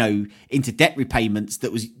 into debt repayments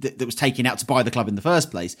that was taken out to buy the club in the first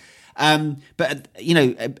place. But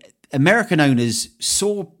American owners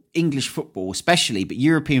saw English football especially, but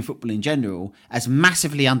European football in general, as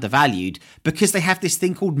massively undervalued because they have this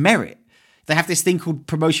thing called merit. They have this thing called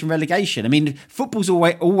promotion relegation. I mean, football's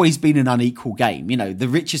always been an unequal game. The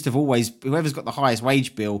richest have always, whoever's got the highest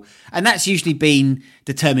wage bill. And that's usually been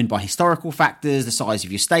determined by historical factors, the size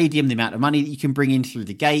of your stadium, the amount of money that you can bring in through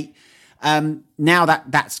the gate. Now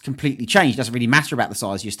that's completely changed. It doesn't really matter about the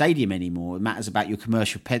size of your stadium anymore. It matters about your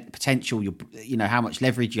commercial potential, how much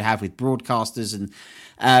leverage you have with broadcasters.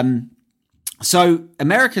 And so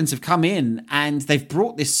Americans have come in and they've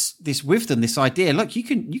brought this with them, this idea. Look, you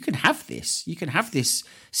can have this. You can have this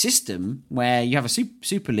system where you have a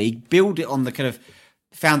super league, build it on the kind of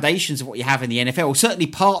foundations of what you have in the NFL, or certainly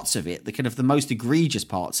parts of it, the kind of the most egregious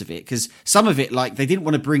parts of it, because some of it, like, they didn't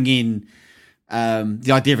want to bring in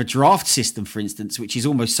the idea of a draft system, for instance, which is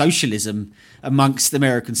almost socialism amongst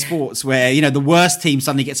American sports, where, the worst team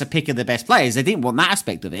suddenly gets a pick of the best players. They didn't want that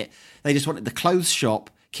aspect of it. They just wanted the clothes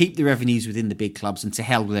shop. keep the revenues within the big clubs, and to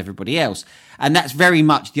hell with everybody else. And that's very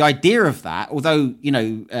much the idea of that. Although,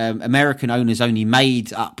 American owners only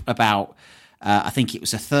made up about, I think it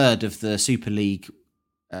was a third of the Super League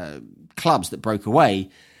clubs that broke away.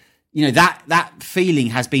 That feeling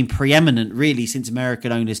has been preeminent really since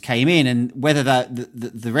American owners came in, and whether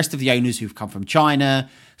the rest of the owners who've come from China,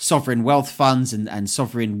 sovereign wealth funds and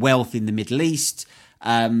sovereign wealth in the Middle East,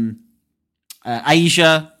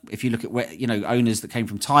 Asia, if you look at where, owners that came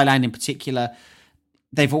from Thailand in particular,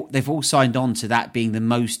 they've all signed on to that being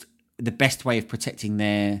the best way of protecting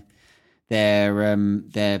their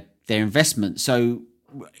investment. So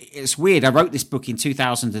it's weird. I wrote this book in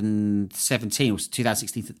 2017 or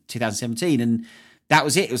 2016, 2017, and that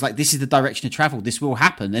was it. It was like, this is the direction of travel. This will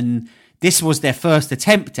happen. And this was their first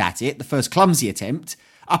attempt at it, the first clumsy attempt.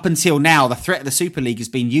 Up until now, the threat of the Super League has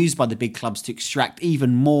been used by the big clubs to extract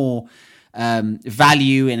even more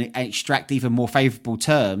value and extract even more favourable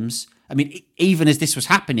terms. I mean, even as this was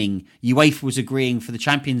happening, UEFA was agreeing for the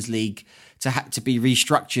Champions League to be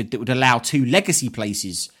restructured that would allow 2 legacy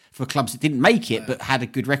places for clubs that didn't make it but had a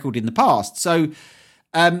good record in the past. So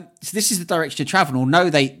this is the direction of travel. Although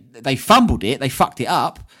they fumbled it, they fucked it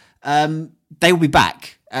up, they will be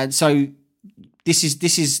back. And so this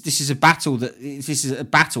is a battle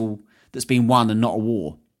that's been won and not a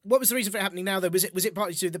war. What was the reason for it happening now, though? Was it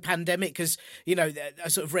partly due to the pandemic? Because, I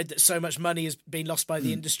sort of read that so much money has been lost by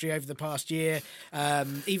the industry over the past year,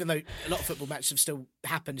 even though a lot of football matches have still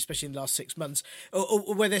happened, especially in the last 6 months.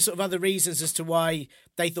 Or were there sort of other reasons as to why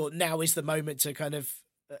they thought now is the moment to kind of,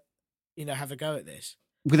 have a go at this?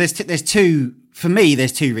 Well, there's two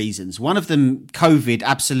reasons. One of them, COVID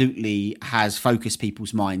absolutely has focused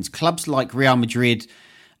people's minds. Clubs like Real Madrid,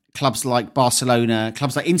 clubs like Barcelona,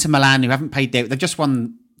 clubs like Inter Milan, who haven't paid they've just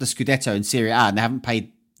won the Scudetto in Serie A, and they haven't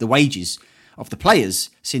paid the wages of the players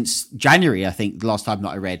since January, I think, the last time that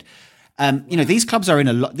I read. These clubs are in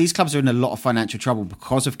a lot of financial trouble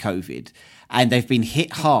because of COVID, and they've been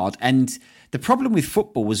hit hard. And the problem with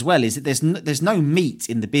football as well is that there's no meat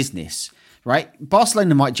in the business, right?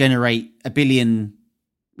 Barcelona might generate €1 billion,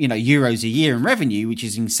 euros a year in revenue, which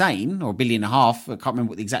is insane, or $1.5 billion. I can't remember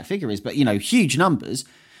what the exact figure is, but huge numbers.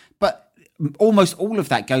 But almost all of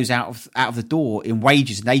that goes out of the door in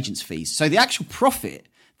wages and agents' fees. So the actual profit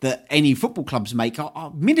that any football clubs make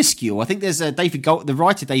are minuscule. I think there's the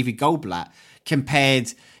writer David Goldblatt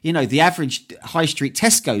compared, the average high street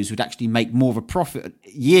Tesco's would actually make more of a profit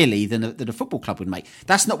yearly than a football club would make.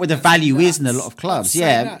 That's not where the value is in a lot of clubs.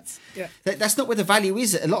 That's not where the value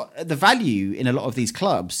is. The value in a lot of these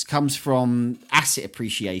clubs comes from asset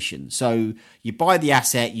appreciation. So you buy the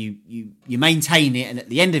asset, you maintain it, and at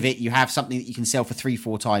the end of it, you have something that you can sell for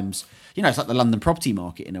 3-4 times. It's like the London property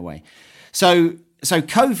market in a way. So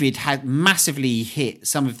COVID had massively hit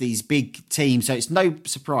some of these big teams. So it's no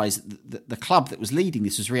surprise that the club that was leading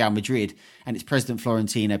this was Real Madrid and its president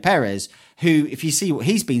Florentino Perez, who, if you see what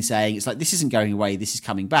he's been saying, it's like, this isn't going away, this is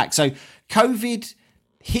coming back. So COVID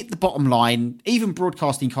hit the bottom line. Even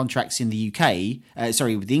broadcasting contracts in the UK,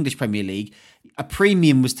 with the English Premier League, a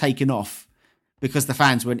premium was taken off because the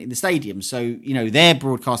fans weren't in the stadium. So, their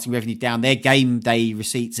broadcasting revenue down, their game day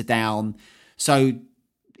receipts are down. So,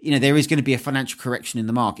 there is going to be a financial correction in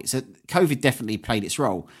the market. So COVID definitely played its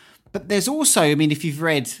role. But there's also, if you've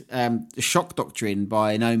read The Shock Doctrine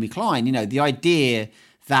by Naomi Klein, the idea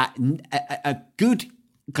that a good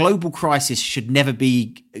global crisis should never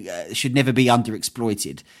be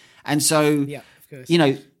underexploited. And so, yeah, of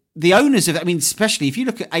course. The owners of, especially if you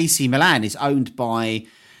look at AC Milan, is owned by,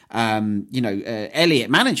 Elliott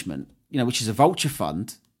Management, which is a vulture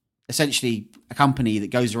fund, essentially a company that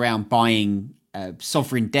goes around buying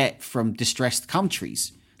sovereign debt from distressed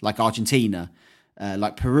countries like Argentina,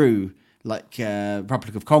 like Peru, like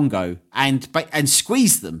Republic of Congo, and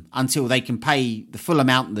squeeze them until they can pay the full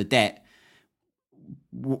amount of the debt,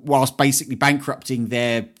 whilst basically bankrupting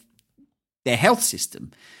their health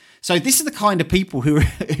system. So this is the kind of people who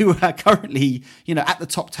are currently, at the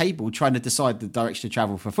top table trying to decide the direction of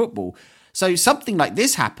travel for football. So something like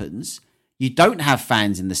this happens. You don't have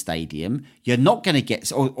fans in the stadium. You're not going to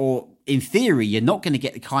get, or in theory, you're not going to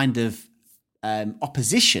get the kind of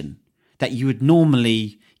opposition that you would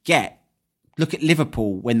normally get. Look at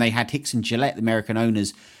Liverpool when they had Hicks and Gillette, the American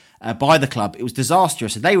owners, buy the club. It was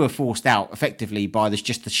disastrous. So they were forced out effectively by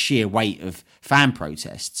just the sheer weight of fan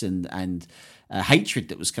protests and hatred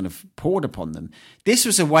that was kind of poured upon them. This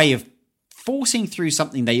was a way of forcing through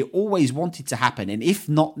something they always wanted to happen. And if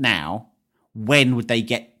not now, when would they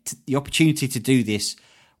get the opportunity to do this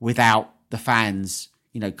without the fans,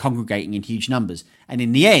 congregating in huge numbers? And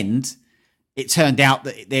in the end, it turned out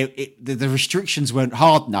that the restrictions weren't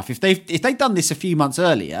hard enough. If they'd done this a few months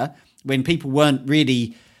earlier, when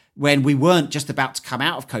we weren't just about to come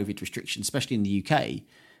out of COVID restrictions, especially in the UK,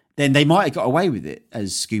 then they might have got away with it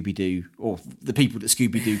as Scooby-Doo, or the people that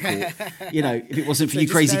Scooby-Doo caught. If it wasn't for you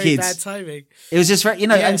crazy kids. Bad timing. It was just,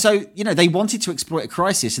 and so, they wanted to exploit a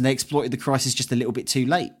crisis, and they exploited the crisis just a little bit too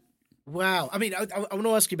late. Wow. I mean, I want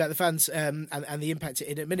to ask you about the fans and the impact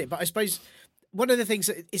in a minute, but I suppose one of the things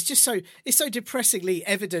that it's so depressingly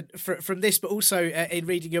evident from this, but also in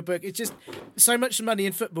reading your book, it's just so much money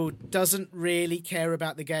in football doesn't really care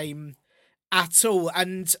about the game at all.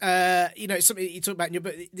 And, it's something that you talk about in your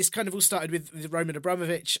book. This kind of all started with Roman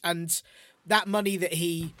Abramovich, and that money that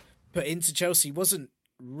he put into Chelsea wasn't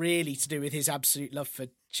really to do with his absolute love for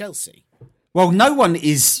Chelsea. Well, no one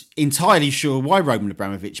is entirely sure why Roman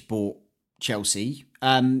Abramovich bought Chelsea.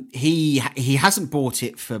 He hasn't bought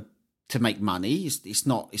it to make money. It's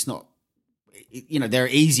not. There are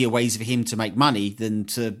easier ways for him to make money than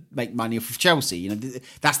to make money off of Chelsea.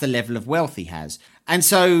 That's the level of wealth he has, and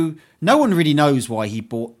so no one really knows why he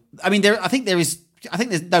bought. I mean, I think there's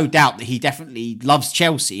no doubt that he definitely loves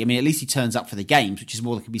Chelsea. I mean, at least he turns up for the games, which is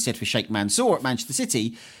more than can be said for Sheikh Mansour at Manchester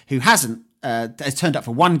City, who has turned up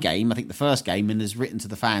for one game, I think the first game, and has written to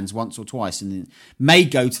the fans once or twice, and may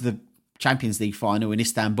go to the Champions League final in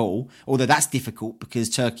Istanbul, although that's difficult because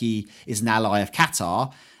Turkey is an ally of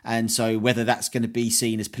Qatar, and so whether that's going to be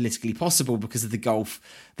seen as politically possible because of the Gulf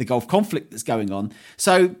conflict that's going on.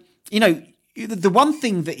 So, the one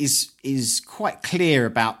thing that is quite clear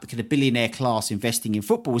about the kind of billionaire class investing in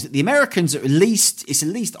football is that the Americans it's at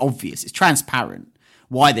least obvious, it's transparent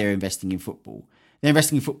why they're investing in football. They're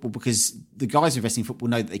investing in football because the guys investing in football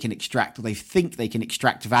know that they can extract, or they think they can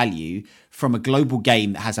extract value from a global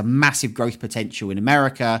game that has a massive growth potential in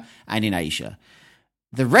America and in Asia.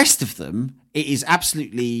 The rest of them, it is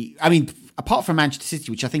absolutely, apart from Manchester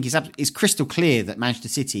City, which I think is crystal clear that Manchester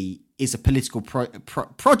City is a political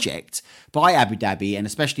project by Abu Dhabi and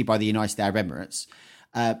especially by the United Arab Emirates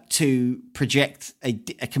to project a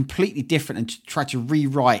completely different and to try to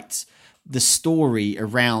rewrite the story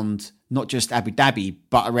around not just Abu Dhabi,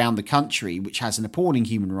 but around the country, which has an appalling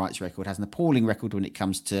human rights record, has an appalling record when it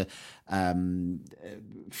comes to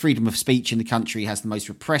freedom of speech in the country, has the most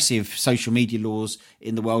repressive social media laws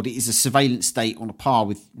in the world. It is a surveillance state on a par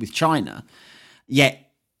with China.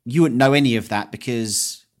 Yet you wouldn't know any of that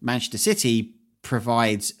because Manchester City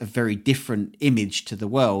provides a very different image to the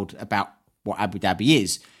world about what Abu Dhabi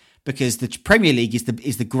is. Because the Premier League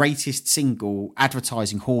is the greatest single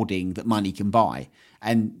advertising hoarding that money can buy.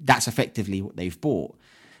 And that's effectively what they've bought.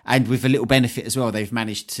 And with a little benefit as well, they've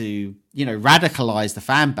managed to, radicalize the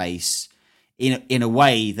fan base in a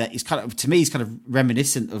way that is kind of, to me, is kind of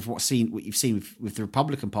reminiscent of what you've seen with the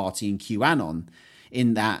Republican Party and QAnon,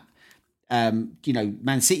 in that,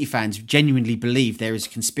 Man City fans genuinely believe there is a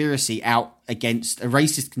conspiracy out against a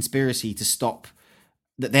racist conspiracy to stop,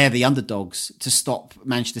 that they're the underdogs, to stop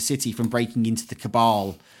Manchester City from breaking into the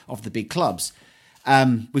cabal of the big clubs,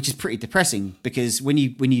 which is pretty depressing because when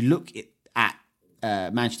you look at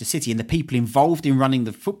Manchester City and the people involved in running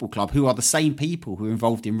the football club, who are the same people who are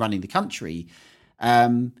involved in running the country,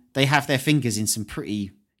 they have their fingers in some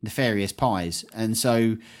pretty nefarious pies. And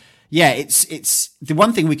so, yeah, it's the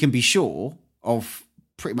one thing we can be sure of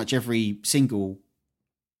pretty much every single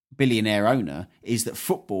billionaire owner is that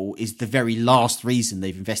football is the very last reason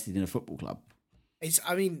they've invested in a football club. It's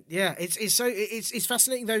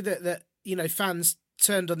fascinating though that fans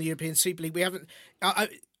turned on the European Super League. We haven't.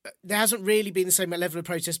 There hasn't really been the same level of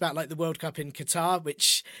protest about like the World Cup in Qatar,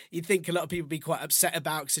 which you'd think a lot of people would be quite upset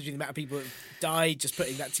about considering the amount of people who have died just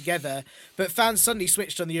putting that together. But fans suddenly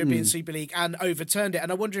switched on the European Super League and overturned it.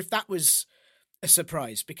 And I wonder if that was a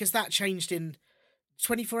surprise because that changed in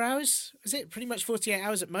 24 hours. Was it pretty much 48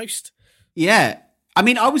 hours at most? Yeah. I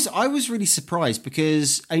mean, I was really surprised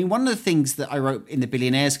because, one of the things that I wrote in the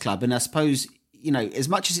Billionaires Club, and I suppose, as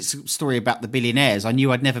much as it's a story about the billionaires, I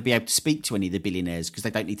knew I'd never be able to speak to any of the billionaires because they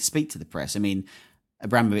don't need to speak to the press.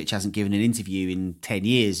 Abramovich hasn't given an interview in 10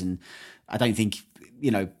 years, and I don't think,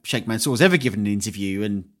 Sheikh Mansour's ever given an interview,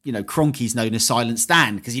 and, Kroenke's known as Silent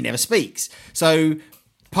Stan because he never speaks. So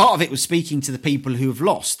part of it was speaking to the people who have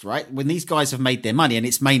lost, right? When these guys have made their money, and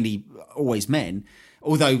it's mainly always men,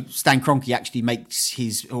 although Stan Kroenke actually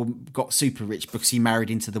got super rich because he married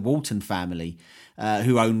into the Walton family,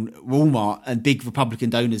 who own Walmart and big Republican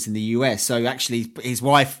donors in the US. So actually his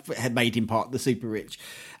wife had made him part of the super rich.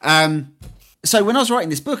 So when I was writing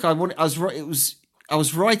this book, I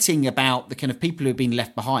was writing about the kind of people who have been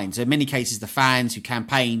left behind. So in many cases, the fans who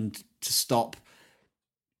campaigned to stop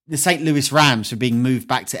the St. Louis Rams from being moved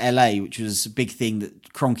back to LA, which was a big thing that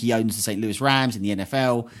Kroenke owns the St. Louis Rams in the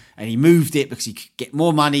NFL, and he moved it because he could get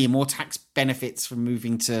more money and more tax benefits from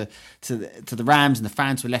moving to the Rams, and the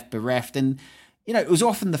fans were left bereft. And it was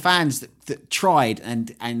often the fans that tried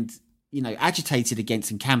and agitated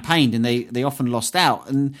against and campaigned, and they often lost out.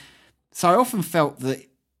 And so I often felt that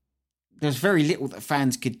there's very little that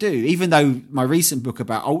fans could do, even though my recent book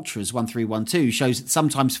about Ultras 1312 shows that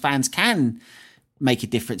sometimes fans can make a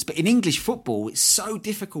difference. But in English football, it's so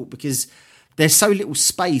difficult because there's so little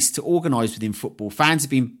space to organise within football. Fans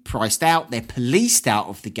have been priced out; they're policed out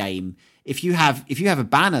of the game. If you have a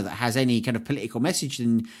banner that has any kind of political message,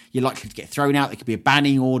 then you're likely to get thrown out. There could be a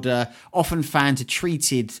banning order. Often fans are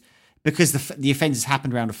treated, because the offence has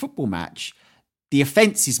happened around a football match, the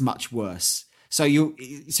offence is much worse. So you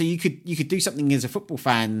could do something as a football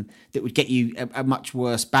fan that would get you a much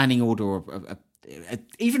worse banning order, or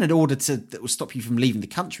even an order that will stop you from leaving the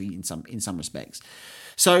country in some respects.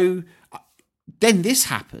 So then this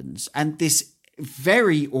happens, and this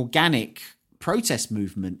very organic protest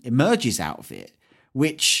movement emerges out of it,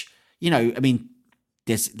 which, there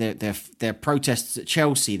are protests at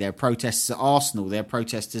Chelsea, there are protests at Arsenal, there are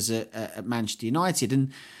protesters at Manchester United,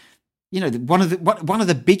 and one of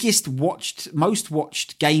the most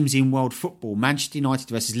watched games in world football, Manchester United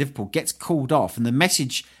versus Liverpool, gets called off, and the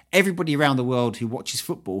message everybody around the world who watches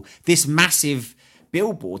football, this massive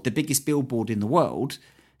billboard, the biggest billboard in the world,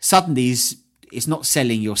 suddenly it's not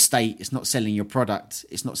selling your state, it's not selling your product,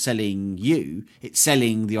 it's not selling you, it's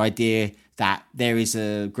selling the idea that there is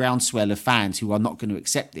a groundswell of fans who are not going to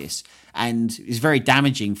accept this, and it's very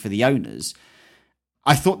damaging for the owners.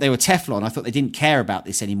 I thought they were Teflon. I thought they didn't care about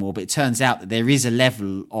this anymore, but it turns out that there is a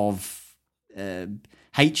level of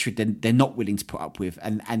hatred that they're not willing to put up with,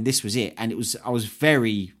 and this was it. And I was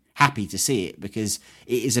very happy to see it, because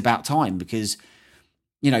it is about time, because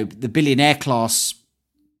the billionaire class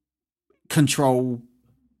control,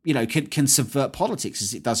 can subvert politics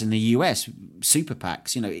as it does in the US. Super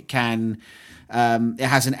PACs, it can, it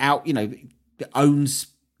has an it owns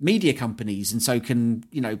media companies, and so can,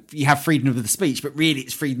 you have freedom of the speech, but really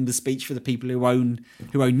it's freedom of speech for the people who own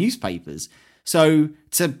newspapers. So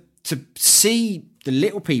to see the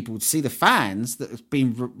little people, to see the fans that have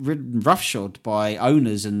been ridden roughshod by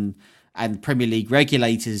owners and Premier League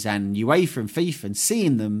regulators and UEFA and FIFA, and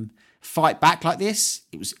seeing them fight back like this,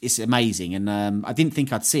 it's amazing. And I didn't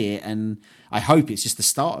think I'd see it, and I hope it's just the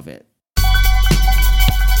start of it.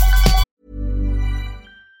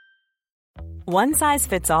 One size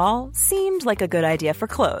fits all seemed like a good idea for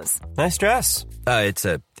clothes. Nice dress. It's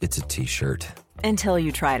a t-shirt. Until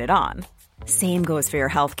you tried it on. Same goes for your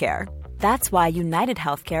healthcare. That's why United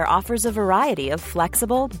Healthcare offers a variety of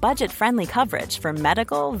flexible, budget-friendly coverage for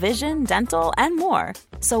medical, vision, dental, and more.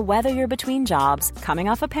 So whether you're between jobs, coming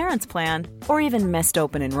off a parent's plan, or even missed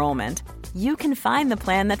open enrollment, you can find the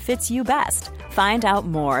plan that fits you best. Find out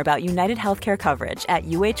more about United Healthcare coverage at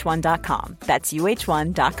uh1.com. That's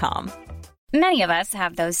uh1.com. Many of us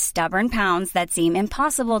have those stubborn pounds that seem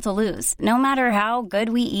impossible to lose, no matter how good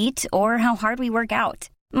we eat or how hard we work out.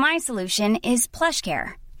 My solution is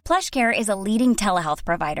PlushCare. PlushCare is a leading telehealth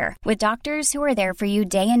provider with doctors who are there for you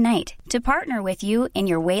day and night to partner with you in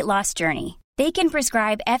your weight loss journey. They can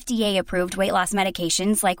prescribe FDA-approved weight loss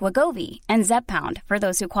medications like Wegovy and Zepbound for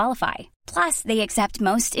those who qualify. Plus, they accept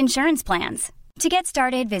most insurance plans. To get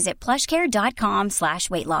started, visit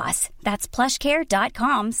plushcare.com/weightloss. That's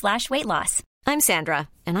plushcare.com/weightloss. I'm Sandra,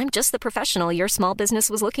 and I'm just the professional your small business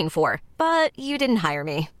was looking for. But you didn't hire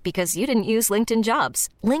me because you didn't use LinkedIn Jobs.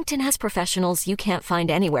 LinkedIn has professionals you can't find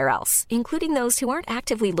anywhere else, including those who aren't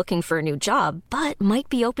actively looking for a new job, but might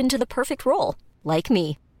be open to the perfect role, like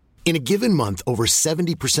me. In a given month, over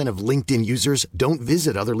 70% of LinkedIn users don't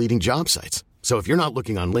visit other leading job sites. So if you're not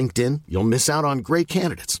looking on LinkedIn, you'll miss out on great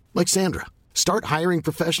candidates like Sandra. Start hiring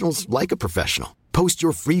professionals like a professional. Post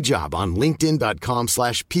your free job on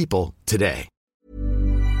linkedin.com/people today.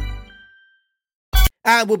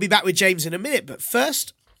 And we'll be back with James in a minute, but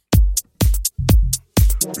first...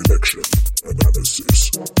 Election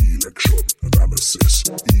analysis, election analysis,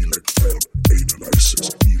 election analysis,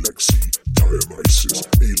 elexi, dionysus,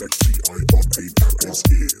 electi, on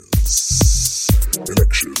analysis.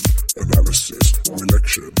 Election analysis,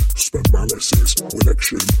 election, spamalysis,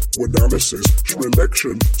 election, analysis,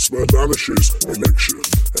 election, spamalysis, election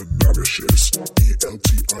analysis,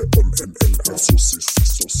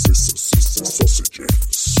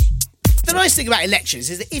 sausages. The nice thing about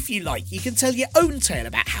elections is that if you like, you can tell your own tale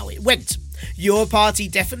about how it went. Your party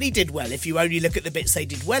definitely did well if you only look at the bits they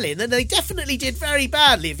did well in, and they definitely did very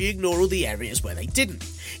badly if you ignore all the areas where they didn't.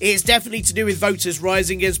 It's definitely to do with voters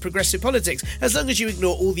rising against progressive politics, as long as you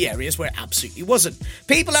ignore all the areas where it absolutely wasn't.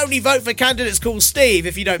 People only vote for candidates called Steve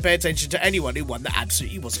if you don't pay attention to anyone who won that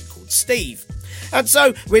absolutely wasn't called Steve. And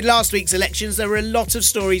so, with last week's elections, there were a lot of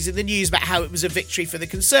stories in the news about how it was a victory for the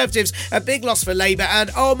Conservatives, a big loss for Labour, and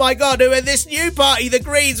oh my god, who are this new party, the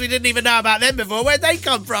Greens? We didn't even know about them before. Where'd they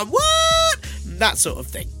come from? What? That sort of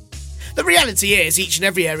thing. The reality is, each and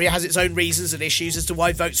every area has its own reasons and issues as to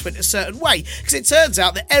why votes went a certain way, because it turns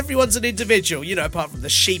out that everyone's an individual, apart from the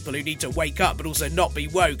sheeple who need to wake up but also not be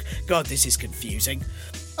woke. God, this is confusing.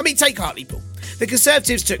 I mean, take Hartlepool. The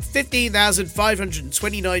Conservatives took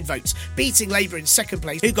 15,529 votes, beating Labour in second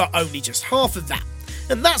place, who got only just half of that.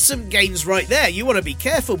 And that's some gains right there. You want to be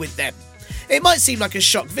careful with them. It might seem like a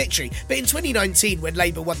shock victory, but in 2019, when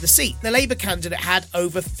Labour won the seat, the Labour candidate had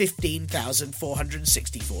over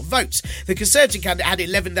 15,464 votes. The Conservative candidate had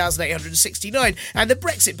 11,869, and the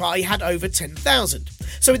Brexit Party had over 10,000.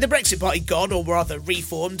 So with the Brexit Party gone, or rather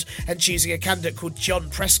reformed, and choosing a candidate called John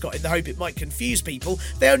Prescott in the hope it might confuse people,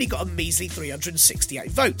 they only got a measly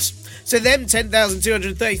 368 votes. So them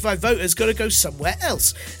 10,235 voters got to go somewhere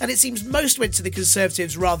else, and it seems most went to the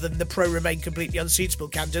Conservatives rather than the pro-Remain completely unsuitable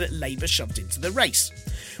candidate Labour shoved into the race.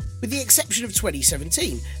 With the exception of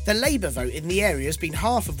 2017, the Labour vote in the area has been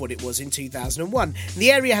half of what it was in 2001. And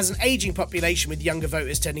the area has an ageing population with younger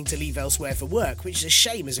voters tending to leave elsewhere for work, which is a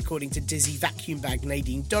shame as according to Dizzy vacuum bag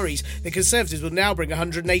Nadine Dorries, the Conservatives will now bring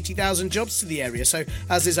 180,000 jobs to the area, so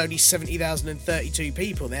as there's only 70,032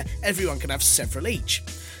 people there, everyone can have several each.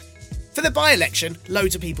 For the by-election,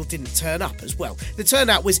 loads of people didn't turn up as well. The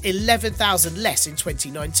turnout was 11,000 less in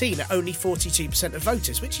 2019 at only 42% of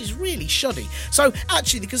voters, which is really shoddy. So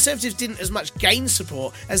actually the Conservatives didn't as much gain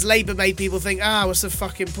support as Labour made people think, what's the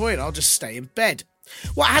fucking point, I'll just stay in bed.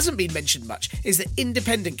 What hasn't been mentioned much is that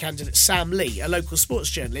independent candidate Sam Lee, a local sports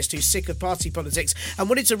journalist who's sick of party politics and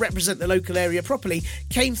wanted to represent the local area properly,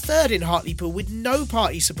 came third in Hartlepool with no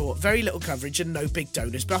party support, very little coverage and no big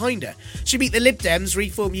donors behind her. She beat the Lib Dems,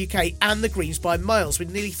 Reform UK and the Greens by miles with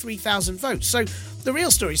nearly 3,000 votes. So the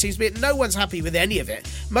real story seems to be that no one's happy with any of it.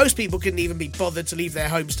 Most people couldn't even be bothered to leave their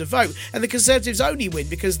homes to vote, and the Conservatives only win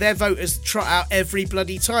because their voters trot out every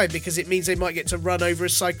bloody time because it means they might get to run over a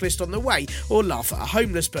cyclist on the way or laugh at a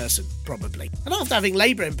homeless person, probably. And after having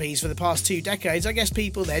Labour MPs for the past 2 decades, I guess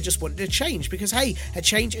people there just wanted a change because, hey, a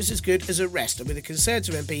change is as good as a rest, and with a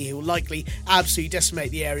Conservative MP who will likely absolutely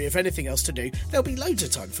decimate the area if anything else to do, there'll be loads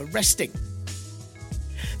of time for resting.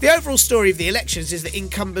 The overall story of the elections is that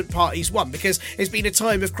incumbent parties won because it's been a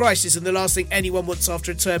time of crisis and the last thing anyone wants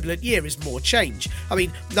after a turbulent year is more change. I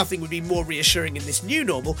mean, nothing would be more reassuring in this new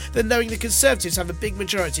normal than knowing the Conservatives have a big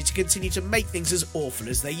majority to continue to make things as awful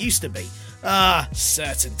as they used to be.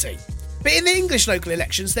 Certainty. But in the English local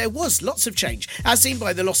elections, there was lots of change, as seen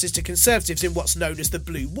by the losses to Conservatives in what's known as the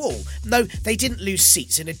Blue Wall. No, they didn't lose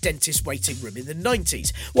seats in a dentist waiting room in the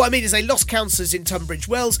 90s. What I mean is they lost councillors in Tunbridge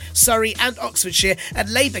Wells, Surrey and Oxfordshire,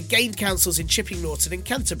 and Labour gained councils in Chipping Norton and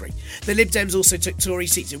Canterbury. The Lib Dems also took Tory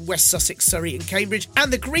seats in West Sussex, Surrey and Cambridge,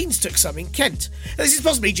 and the Greens took some in Kent. Now, this is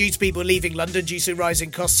possibly due to people leaving London due to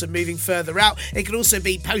rising costs and moving further out. It could also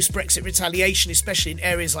be post-Brexit retaliation, especially in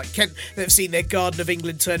areas like Kent that have seen their Garden of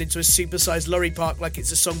England turn into a supersized lorry park like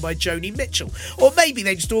it's a song by Joni Mitchell. Or maybe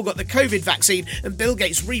they just all got the COVID vaccine and Bill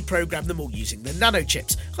Gates reprogrammed them all using the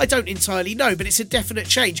nanochips. I don't entirely know, but it's a definite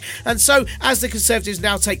change. And so, as the Conservatives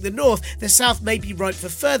now take the North, the South may be ripe for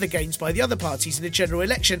further gains by the other parties in a general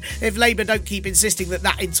election if Labour don't keep insisting that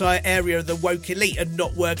that entire area are the woke elite and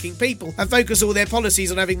not working people, and focus all their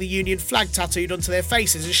policies on having the Union flag tattooed onto their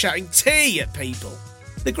faces and shouting tea at people.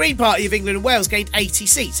 The Green Party of England and Wales gained 80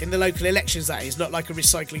 seats in the local elections, that is, not like a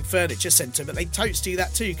recycling furniture centre, but they totes do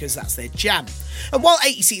that too because that's their jam. And while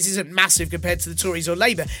 80 seats isn't massive compared to the Tories or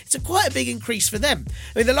Labour, it's quite a big increase for them.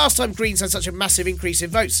 I mean, the last time Greens had such a massive increase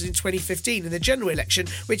in votes was in 2015 in the general election,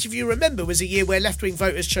 which, if you remember, was a year where left-wing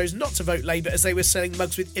voters chose not to vote Labour as they were selling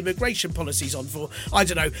mugs with immigration policies on for, I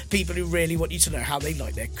don't know, people who really want you to know how they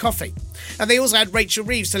like their coffee. And they also had Rachel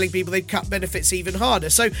Reeves telling people they'd cut benefits even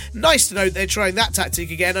harder, so nice to know they're trying that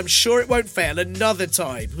tactic again. I'm sure it won't fail another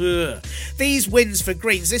time. Ugh. These wins for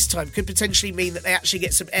Greens this time could potentially mean that they actually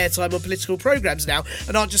get some airtime on political programmes now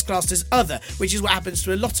and aren't just classed as other, which is what happens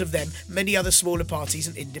to a lot of them, many other smaller parties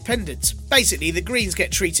and independents. Basically, the Greens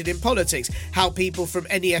get treated in politics how people from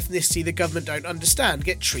any ethnicity the government don't understand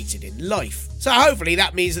get treated in life. So hopefully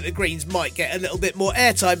that means that the Greens might get a little bit more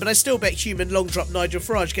airtime, but I still bet human long drop Nigel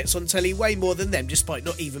Farage gets on telly way more than them despite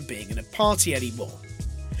not even being in a party anymore.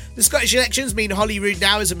 The Scottish elections mean Holyrood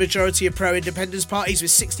now is a majority of pro-independence parties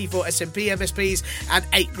with 64 SNP MSPs and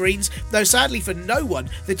 8 Greens, though sadly for no one,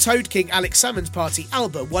 the Toad King Alex Salmond's party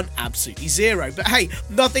Alba won absolutely zero. But hey,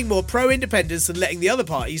 nothing more pro-independence than letting the other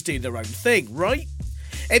parties do their own thing, right?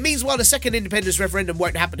 It means while a second independence referendum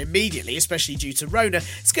won't happen immediately, especially due to Rona,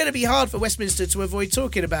 it's going to be hard for Westminster to avoid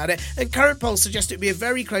talking about it, and current polls suggest it would be a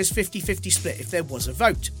very close 50-50 split if there was a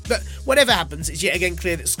vote. But whatever happens, it's yet again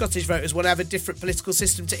clear that Scottish voters want to have a different political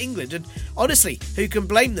system to England, and honestly, who can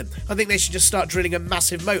blame them? I think they should just start drilling a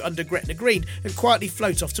massive moat under Gretna Green and quietly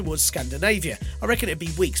float off towards Scandinavia. I reckon it'd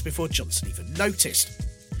be weeks before Johnson even noticed.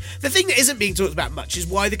 The thing that isn't being talked about much is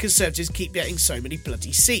why the Conservatives keep getting so many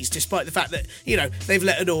bloody seats, despite the fact that, they've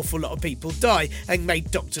let an awful lot of people die and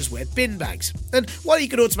made doctors wear bin bags. And while you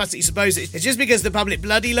could automatically suppose it's just because the public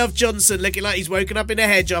bloody love Johnson looking like he's woken up in a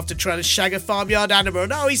hedge after trying to shag a farmyard animal,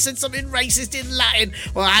 and he said something racist in Latin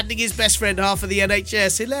while handing his best friend half of the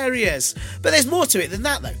NHS. Hilarious. But there's more to it than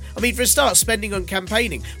that, though. I mean, for a start, spending on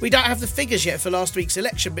campaigning. We don't have the figures yet for last week's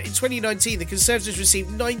election, but in 2019, the Conservatives received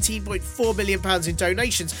 £19.4 million in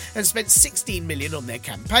donations and spent £16 million on their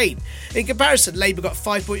campaign. In comparison, Labour got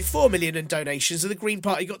 £5.4 million in donations and the Green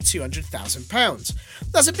Party got £200,000.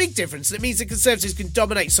 That's a big difference, and it means the Conservatives can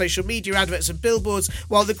dominate social media adverts and billboards,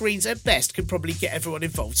 while the Greens at best can probably get everyone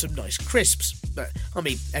involved some nice crisps. But,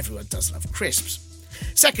 everyone does love crisps.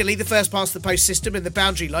 Secondly, the first past the post system and the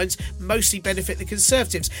boundary lines mostly benefit the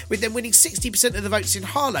Conservatives, with them winning 60% of the votes in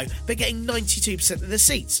Harlow but getting 92% of the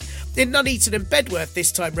seats. In Nuneaton and Bedworth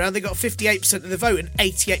this time round, they got 58% of the vote and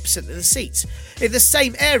 88% of the seats. In the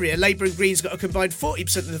same area, Labour and Greens got a combined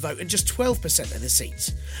 40% of the vote and just 12% of the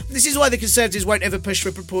seats. This is why the Conservatives won't ever push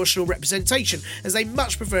for proportional representation, as they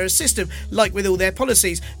much prefer a system, like with all their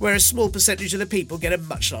policies, where a small percentage of the people get a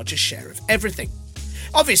much larger share of everything.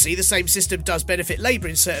 Obviously, the same system does benefit Labour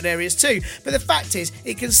in certain areas too, but the fact is,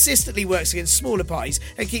 it consistently works against smaller parties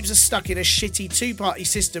and keeps us stuck in a shitty two-party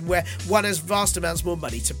system where one has vast amounts more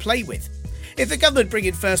money to play with. If the government bring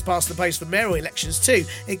in first past the post for mayoral elections too,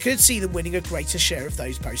 it could see them winning a greater share of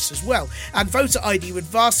those posts as well, and voter ID would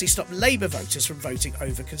vastly stop Labour voters from voting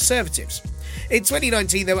over Conservatives. In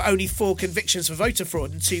 2019 there were only 4 convictions for voter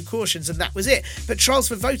fraud and 2 cautions, and that was it, but trials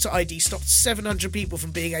for voter ID stopped 700 people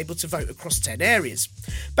from being able to vote across 10 areas.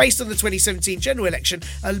 Based on the 2017 general election,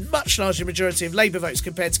 a much larger majority of Labour votes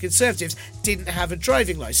compared to Conservatives didn't have a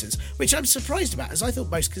driving licence, which I'm surprised about, as I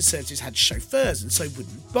thought most Conservatives had chauffeurs and so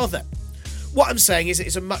wouldn't bother. What I'm saying is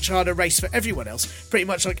it's a much harder race for everyone else, pretty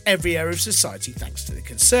much like every area of society, thanks to the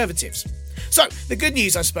Conservatives. So, the good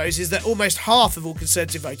news, I suppose, is that almost half of all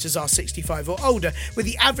Conservative voters are 65 or older, with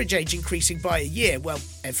the average age increasing by a year,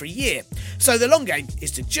 every year. So the long game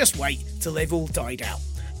is to just wait till they've all died out.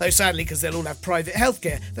 Though sadly, because they'll all have private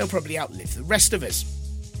healthcare, they'll probably outlive the rest of us.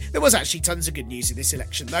 There was actually tons of good news in this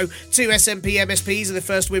election, though. 2 SNP MSPs are the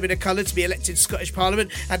first women of colour to be elected to Scottish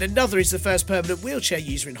Parliament, and another is the first permanent wheelchair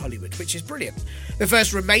user in Holyrood, which is brilliant. The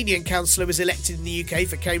first Romanian councillor was elected in the UK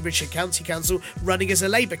for Cambridgeshire County Council, running as a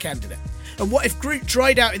Labour candidate. And what if Groot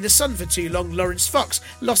dried out in the sun for too long? Lawrence Fox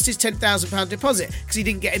lost his £10,000 deposit because he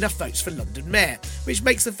didn't get enough votes for London Mayor, which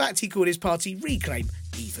makes the fact he called his party Reclaim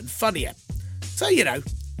even funnier. So,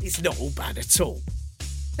 it's not all bad at all.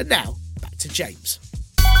 And now, back to James.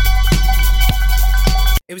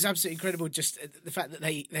 It was absolutely incredible, just the fact that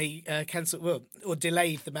they cancelled, or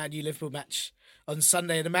delayed the Man U Liverpool match on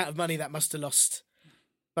Sunday, and the amount of money that must have lost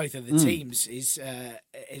both of the teams is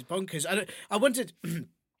bonkers. I wondered,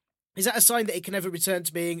 is that a sign that it can never return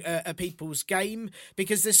to being a people's game?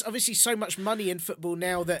 Because there's obviously so much money in football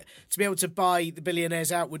now that to be able to buy the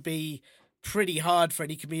billionaires out would be pretty hard for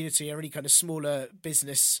any community or any kind of smaller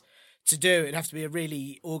business to do. It'd have to be a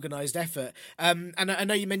really organised effort. And I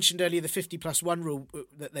know you mentioned earlier the 50+1 rule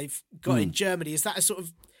that they've got in Germany. Is that a sort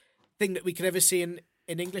of thing that we could ever see in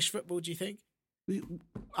English football, do you think?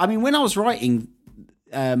 I mean, when I was writing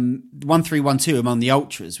 1312 among the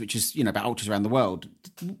ultras, which is, about ultras around the world,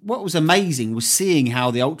 what was amazing was seeing how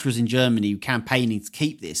the ultras in Germany were campaigning to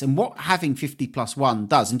keep this, and what having 50+1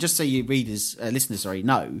 does. And just so you listeners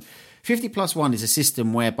know, 50+1 is a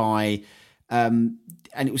system whereby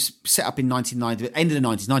and it was set up in 1990, end of the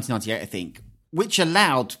 90s, 1998, I think, which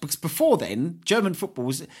allowed, because before then, German football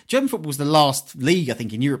was the last league, I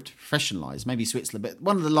think, in Europe to professionalise, maybe Switzerland, but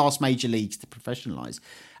one of the last major leagues to professionalise.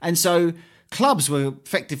 And so clubs were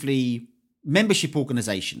effectively membership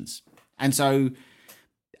organisations. And so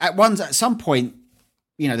at some point,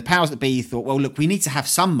 the powers that be thought, well, look, we need to have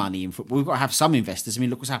some money in football. We've got to have some investors. I mean,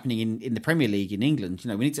 look what's happening in the Premier League in England.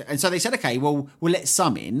 We need to, and so they said, okay, well, we'll let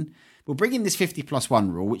some in. We'll bring in this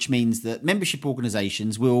 50+1 rule, which means that membership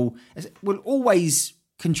organisations will always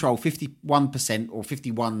control 51% or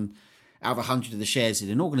 51 out of 100 of the shares in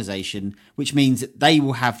an organisation, which means that they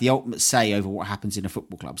will have the ultimate say over what happens in a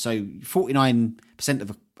football club. So 49%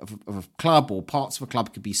 of a club or parts of a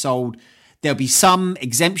club could be sold. There'll be some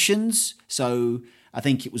exemptions. So I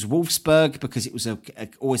think it was Wolfsburg, because it was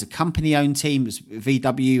always a company-owned team. It was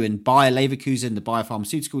VW and Bayer Leverkusen, the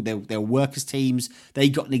biopharmaceutical. They were workers' teams. They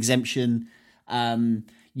got an exemption.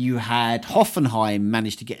 You had Hoffenheim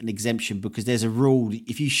managed to get an exemption because there's a rule.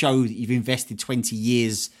 If you show that you've invested 20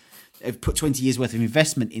 years, put 20 years worth of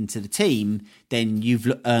investment into the team, then you've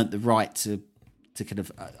earned the right to kind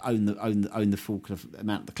of own the full kind of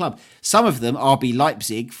amount of the club. Some of them, RB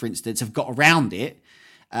Leipzig, for instance, have got around it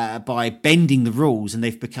by bending the rules, and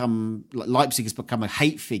Leipzig has become a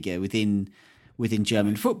hate figure within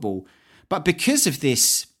German football. But because of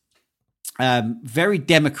this very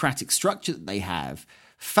democratic structure that they have,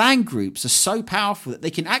 fan groups are so powerful that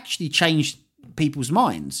they can actually change people's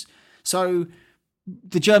minds. So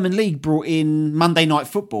the German league brought in Monday Night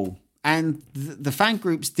Football, and the fan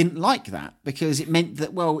groups didn't like that because it meant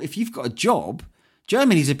that, well, if you've got a job,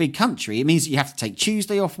 Germany's a big country. It means that you have to take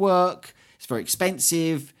Tuesday off work. It's very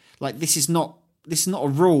expensive. Like, this is not a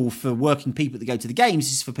rule for working people that go to the games.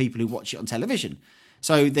 This is for people who watch it on television.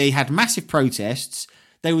 So they had massive protests.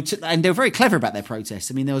 And they were very clever about their protests.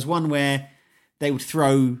 I mean, there was one where they would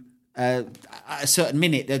throw at a certain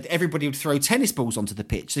minute, everybody would throw tennis balls onto the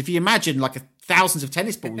pitch. So if you imagine like thousands of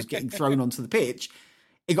tennis balls getting thrown onto the pitch,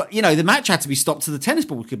 the match had to be stopped so the tennis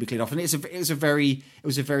ball could be cleared off. And it was a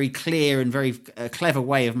very clear and very clever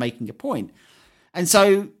way of making a point. And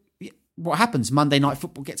so what happens? Monday Night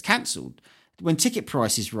Football gets cancelled. When ticket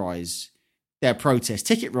prices rise, there are protests.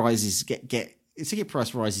 Ticket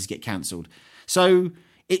price rises get cancelled. So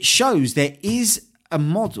it shows there is a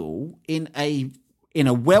model in a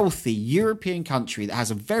wealthy European country that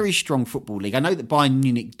has a very strong football league. I know that Bayern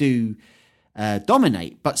Munich do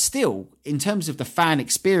dominate, but still, in terms of the fan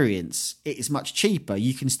experience, it is much cheaper.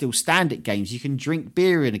 You can still stand at games. You can drink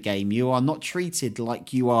beer in a game. You are not treated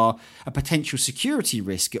like you are a potential security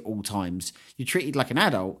risk at all times. You're treated like an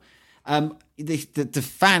adult. The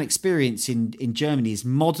fan experience in Germany is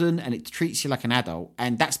modern, and it treats you like an adult,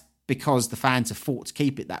 and that's because the fans have fought to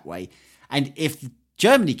keep it that way. And if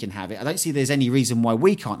Germany can have it, I don't see there's any reason why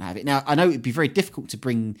we can't have it. Now, I know it'd be very difficult to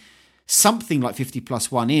bring something like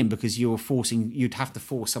 50+1 in because you'd have to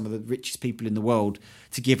force some of the richest people in the world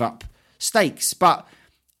to give up stakes. But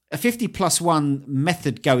a 50+1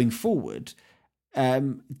 method going forward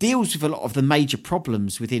deals with a lot of the major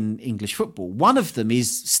problems within English football. One of them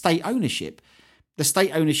is state ownership. The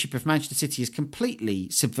state ownership of Manchester City has completely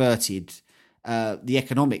subverted the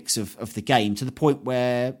economics of the game to the point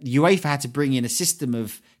where UEFA had to bring in a system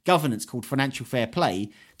of governance called financial fair play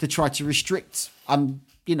to try to restrict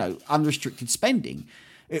unrestricted spending.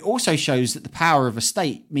 It also shows that the power of a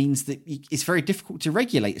state means that it's very difficult to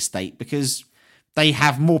regulate a state because they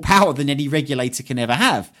have more power than any regulator can ever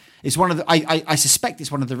have. It's one of the I suspect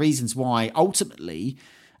it's one of the reasons why ultimately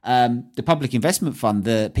the Public Investment Fund,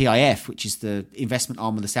 the PIF, which is the investment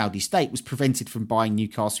arm of the Saudi state, was prevented from buying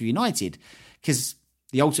Newcastle United because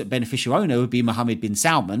the ultimate beneficial owner would be Mohammed bin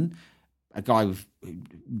Salman, a guy with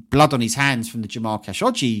blood on his hands from the Jamal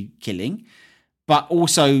Khashoggi killing, but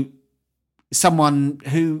also someone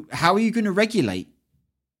who, how are you going to regulate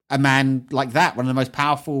a man like that, one of the most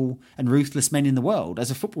powerful and ruthless men in the world?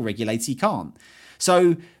 As a football regulator, you can't.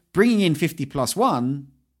 So bringing in 50+1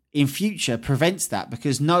 in future prevents that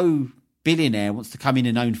because no billionaire wants to come in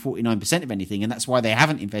and own 49% of anything. And that's why they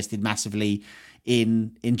haven't invested massively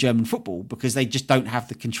in German football, because they just don't have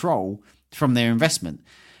the control from their investment.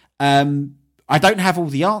 I don't have all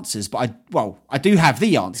the answers, but I do have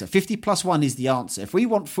the answer. 50+1 is the answer. If we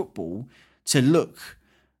want football to look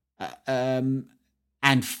and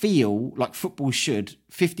feel like football should,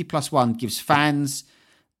 50+1 gives fans,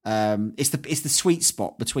 it's the sweet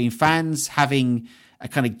spot between fans having a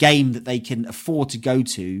kind of game that they can afford to go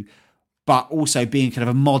to, but also being kind of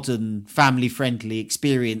a modern, family-friendly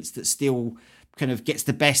experience that still kind of gets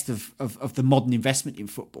the best of the modern investment in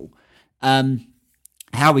football.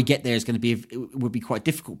 How we get there is going to be, it would be quite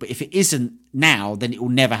difficult. But if it isn't now, then it will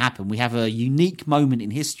never happen. We have a unique moment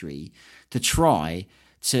in history to try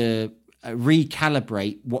to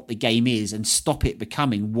recalibrate what the game is and stop it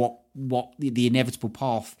becoming what the inevitable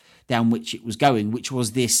path down which it was going, which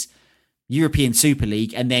was this European Super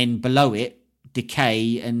League, and then below it,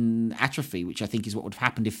 decay and atrophy, which I think is what would have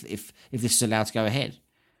happened if this is allowed to go ahead.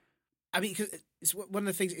 I mean, it's one of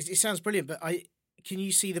the things. It sounds brilliant, but can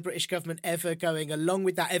you see the British government ever going along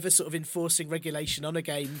with that, ever sort of enforcing regulation on a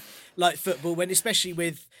game like football, when especially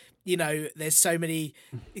with, you know, there's so many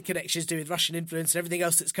connections to do with Russian influence and everything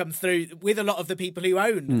else that's come through with a lot of the people who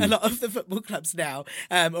own a lot of the football clubs now,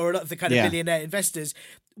 or a lot of the kind of billionaire investors?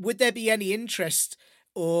 Would there be any interest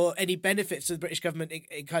or any benefits to the British government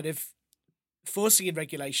in kind of forcing in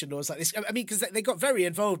regulation laws like this? I mean, because they got very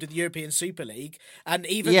involved in the European Super League, and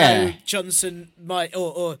even though Johnson might,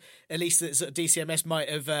 or at least the sort of DCMS might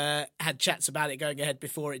have had chats about it going ahead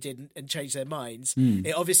before it did and changed their minds,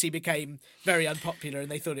 it obviously became very unpopular,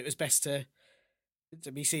 and they thought it was best to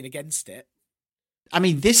be seen against it. I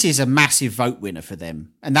mean, this is a massive vote winner for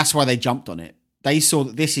them, and that's why they jumped on it. They saw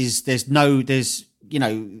that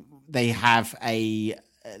they have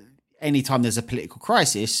anytime there's a political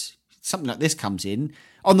crisis, something like this comes in.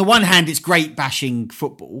 On the one hand, it's great bashing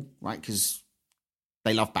football, right? Because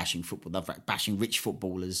they love bashing football. They love bashing rich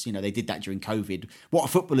footballers. You know, they did that during COVID. What are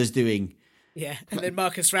footballers doing? Yeah, and then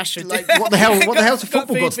Marcus Rashford. Like, what the hell's the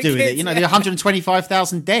football got to do with it? You know, there are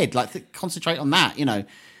 125,000 dead. Like, concentrate on that, you know.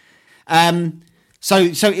 So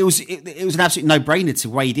it was an absolute no-brainer to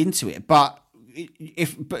wade into it. But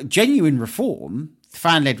genuine reform,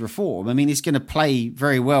 fan-led reform, I mean, it's going to play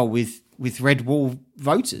very well with red wall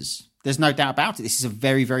voters. There's no doubt about it. This is a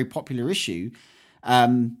very, very popular issue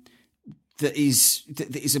that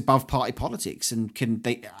is above party politics, and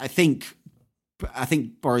I think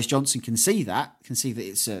Boris Johnson can see that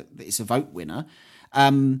it's a vote winner.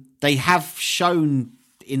 They have shown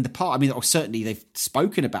in the past. I mean, certainly they've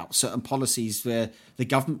spoken about certain policies where the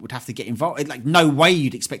government would have to get involved. Like, no way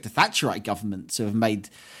you'd expect a Thatcherite government to have made,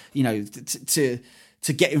 you know, to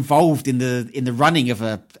get involved in the running of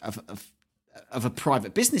a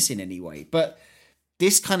private business in any way. But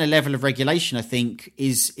this kind of level of regulation, I think,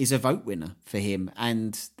 is a vote winner for him.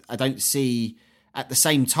 And I don't see, at the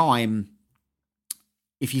same time,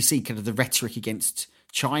 if you see kind of the rhetoric against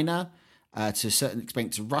China, to a certain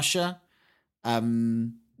extent to Russia,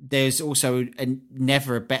 there's also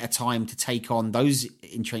never a better time to take on those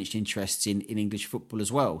entrenched interests in English football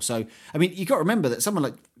as well. So, I mean, you've got to remember that someone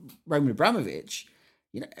like Roman Abramovich,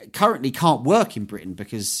 you know, currently can't work in Britain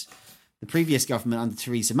because the previous government under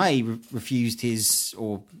Theresa May refused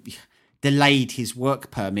delayed his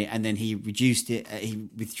work permit, and then he reduced it. He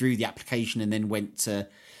withdrew the application and then went to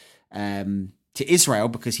Israel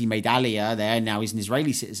because he made Aliyah there. And now he's an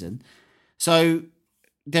Israeli citizen. So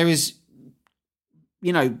there is,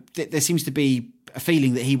 you know, there seems to be a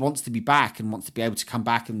feeling that he wants to be back and wants to be able to come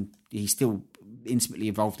back, and he's still intimately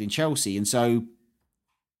involved in Chelsea. And so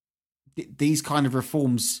these kind of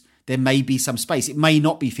reforms, there may be some space. It may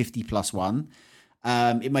not be 50+1.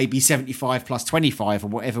 It may be 75+25 or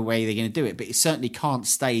whatever way they're going to do it, but it certainly can't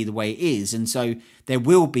stay the way it is. And so there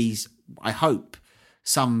will be, I hope,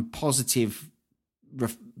 some positive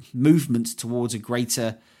movements towards a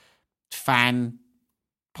greater fan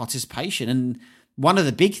participation. And one of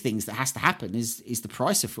the big things that has to happen is the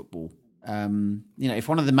price of football. You know, if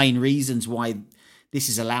one of the main reasons why this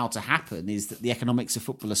is allowed to happen is that the economics of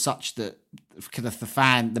football are such that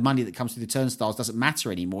the money that comes through the turnstiles doesn't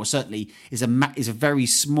matter anymore. Certainly is a very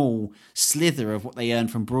small slither of what they earn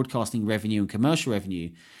from broadcasting revenue and commercial revenue.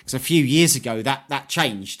 Because a few years ago that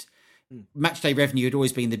changed. Matchday revenue had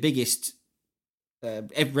always been the biggest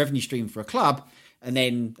revenue stream for a club, and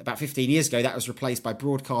then about 15 years ago that was replaced by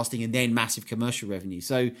broadcasting and then massive commercial revenue.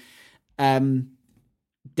 So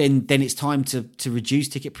then it's time to reduce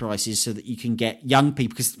ticket prices so that you can get young people,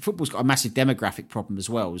 because football's got a massive demographic problem as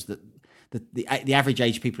well, is that the average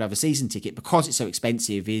age of people who have a season ticket, because it's so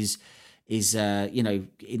expensive, is you know,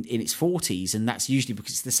 in its 40s, and that's usually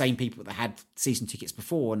because it's the same people that had season tickets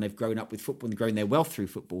before and they've grown up with football and they've grown their wealth through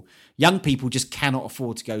football. Young people just cannot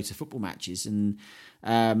afford to go to football matches, and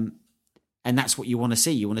that's what you want to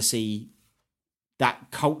see. You want to see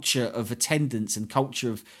that culture of attendance and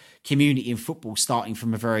culture of community in football starting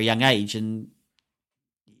from a very young age, and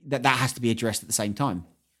that has to be addressed at the same time.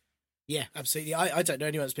 Yeah, absolutely. I don't know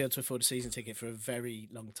anyone that's been able to afford a season ticket for a very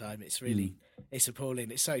long time. It's really, it's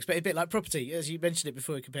appalling. It's so expensive. A bit like property, as you mentioned it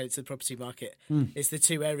before, compared to the property market. It's the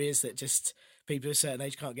two areas that just people of a certain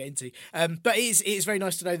age can't get into. But it is very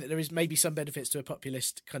nice to know that there is maybe some benefits to a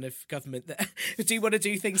populist kind of government that do want to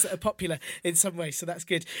do things that are popular in some way. So that's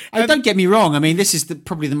good. Don't get me wrong. I mean, this is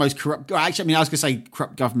probably the most corrupt. Actually, I mean, I was going to say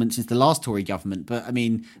corrupt government since the last Tory government, but I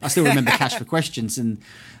mean, I still remember Cash for Questions and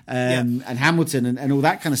Hamilton and all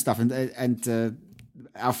that kind of stuff, and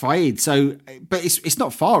Al Fayed. So, but it's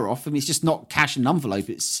not far off. I mean, it's just not cash and envelope.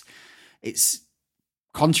 It's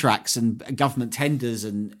contracts and government tenders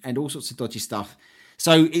and all sorts of dodgy stuff.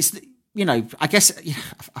 So I guess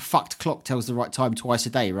a fucked clock tells the right time twice a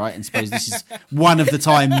day, right? And suppose this is one of the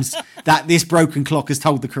times that this broken clock has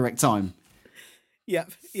told the correct time. Yeah,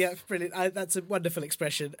 brilliant. That's a wonderful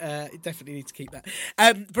expression. You definitely need to keep that.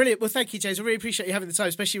 Brilliant. Well, thank you, James. I really appreciate you having the time,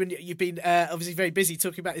 especially when you've been obviously very busy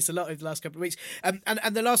talking about this a lot over the last couple of weeks. And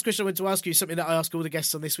the last question I want to ask you is something that I ask all the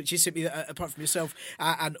guests on this, which is simply that, apart from yourself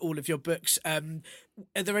and all of your books, are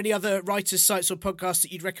there any other writers, sites or podcasts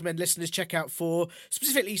that you'd recommend listeners check out for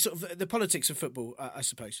specifically sort of the politics of football, I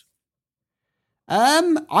suppose?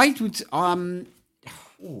 I would...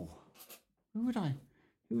 Who would I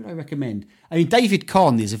recommend? I mean, David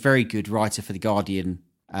Conn is a very good writer for The Guardian.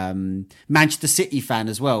 Manchester City fan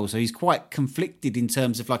as well, so he's quite conflicted in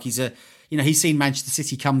terms of he's seen Manchester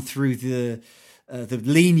City come through the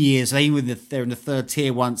lean years. They're in the third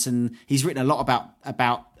tier once, and he's written a lot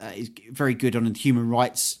about. He's very good on human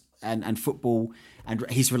rights and football and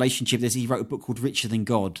his relationship. He wrote a book called Richer Than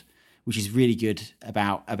God, which is really good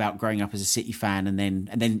about growing up as a City fan and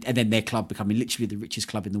then their club becoming literally the richest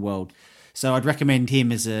club in the world. So I'd recommend him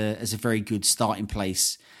as a very good starting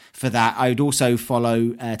place for that. I would also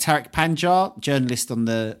follow Tariq Panjar, journalist on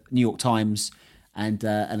the New York Times, and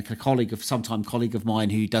a colleague of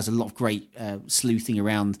mine who does a lot of great sleuthing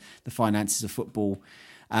around the finances of football.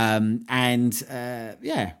 Well,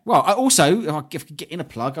 I also, if I could get in a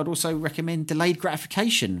plug, I'd also recommend Delayed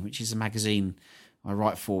Gratification, which is a magazine I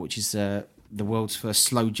write for, which is the world's first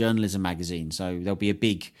slow journalism magazine. So there'll be a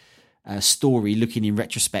big story looking in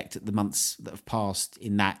retrospect at the months that have passed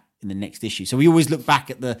in the next issue. So we always look back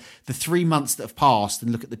at the 3 months that have passed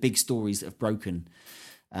and look at the big stories that have broken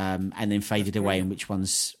and then faded away, and which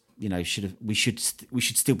ones we should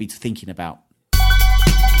still be thinking about.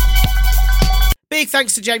 Big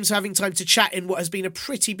thanks to James for having time to chat in what has been a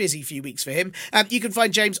pretty busy few weeks for him. You can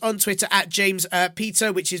find James on Twitter at James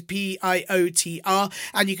Piotr, which is Piotr,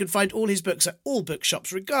 and you can find all his books at all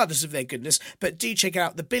bookshops, regardless of their goodness. But do check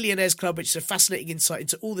out The Billionaires Club, which is a fascinating insight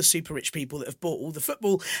into all the super rich people that have bought all the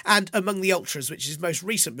football, and Among the Ultras, which is his most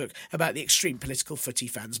recent book about the extreme political footy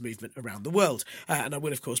fans movement around the world. And I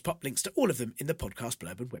will, of course, pop links to all of them in the podcast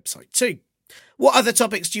blurb and website too. What other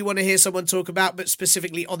topics do you want to hear someone talk about, but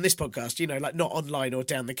specifically on this podcast, like not online or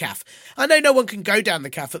down the calf? I know no one can go down the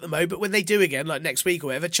calf at the moment, but when they do again, like next week or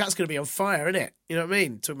whatever, chat's going to be on fire, isn't it? You know what I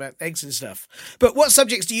mean? Talking about eggs and stuff. But what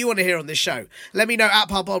subjects do you want to hear on this show? Let me know at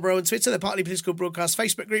Parpolbro on Twitter, the Partly Political Broadcast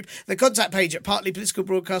Facebook group, the contact page at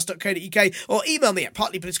partlypoliticalbroadcast.co.uk, or email me at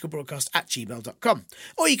partlypoliticalbroadcast@gmail.com.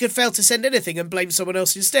 Or you could fail to send anything and blame someone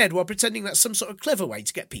else instead while pretending that's some sort of clever way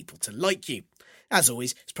to get people to like you. As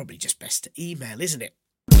always, it's probably just best to email, isn't it?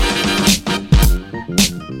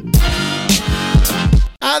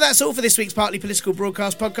 That's all for this week's Partly Political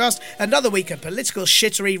Broadcast podcast. Another week of political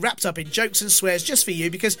shittery wrapped up in jokes and swears just for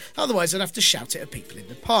you, because otherwise I'd have to shout it at people in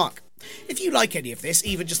the park. If you like any of this,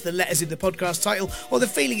 even just the letters in the podcast title or the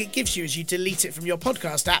feeling it gives you as you delete it from your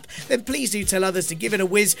podcast app, then please do tell others to give it a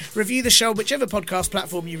whiz, review the show on whichever podcast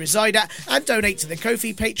platform you reside at, and donate to the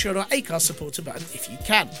Ko-fi, Patreon or Acast supporter button if you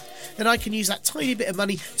can. Then I can use that tiny bit of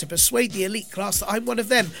money to persuade the elite class that I'm one of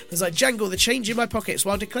them, as I jangle the change in my pockets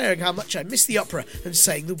while declaring how much I miss the opera and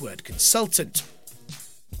saying the word consultant.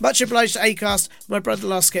 Much obliged to Acast, my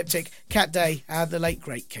brother-in-law Skeptic, Cat Day, and the late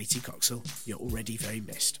great Katie Coxall. You're already very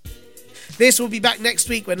missed. This will be back next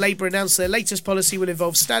week when Labour announce their latest policy will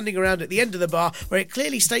involve standing around at the end of the bar where it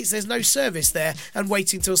clearly states there's no service there and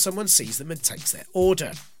waiting till someone sees them and takes their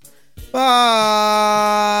order. Bye!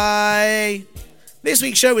 This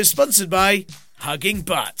week's show is sponsored by Hugging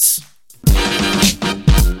Butts.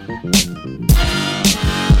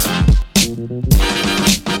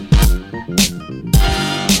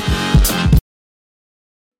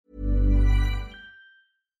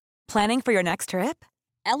 Planning for your next trip?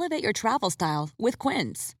 Elevate your travel style with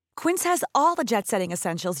Quince. Quince has all the jet-setting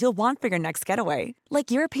essentials you'll want for your next getaway,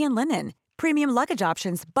 like European linen, premium luggage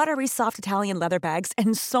options, buttery soft Italian leather bags,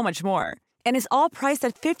 and so much more. And is all priced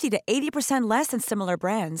at 50 to 80% less than similar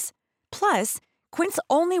brands. Plus, Quince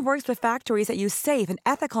only works with factories that use safe and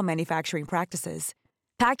ethical manufacturing practices.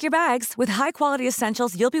 Pack your bags with high-quality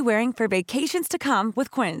essentials you'll be wearing for vacations to come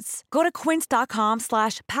with Quince. Go to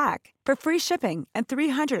quince.com/pack for free shipping and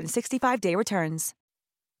 365-day returns.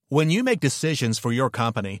 When you make decisions for your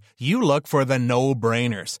company, you look for the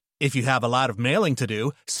no-brainers. If you have a lot of mailing to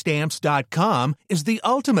do, Stamps.com is the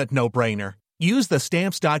ultimate no-brainer. Use the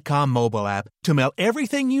Stamps.com mobile app to mail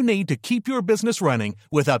everything you need to keep your business running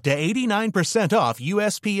with up to 89% off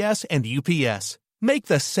USPS and UPS. Make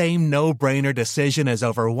the same no-brainer decision as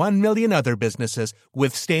over 1 million other businesses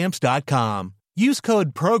with Stamps.com. Use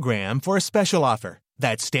code PROGRAM for a special offer.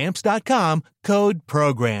 That's Stamps.com, code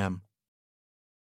PROGRAM.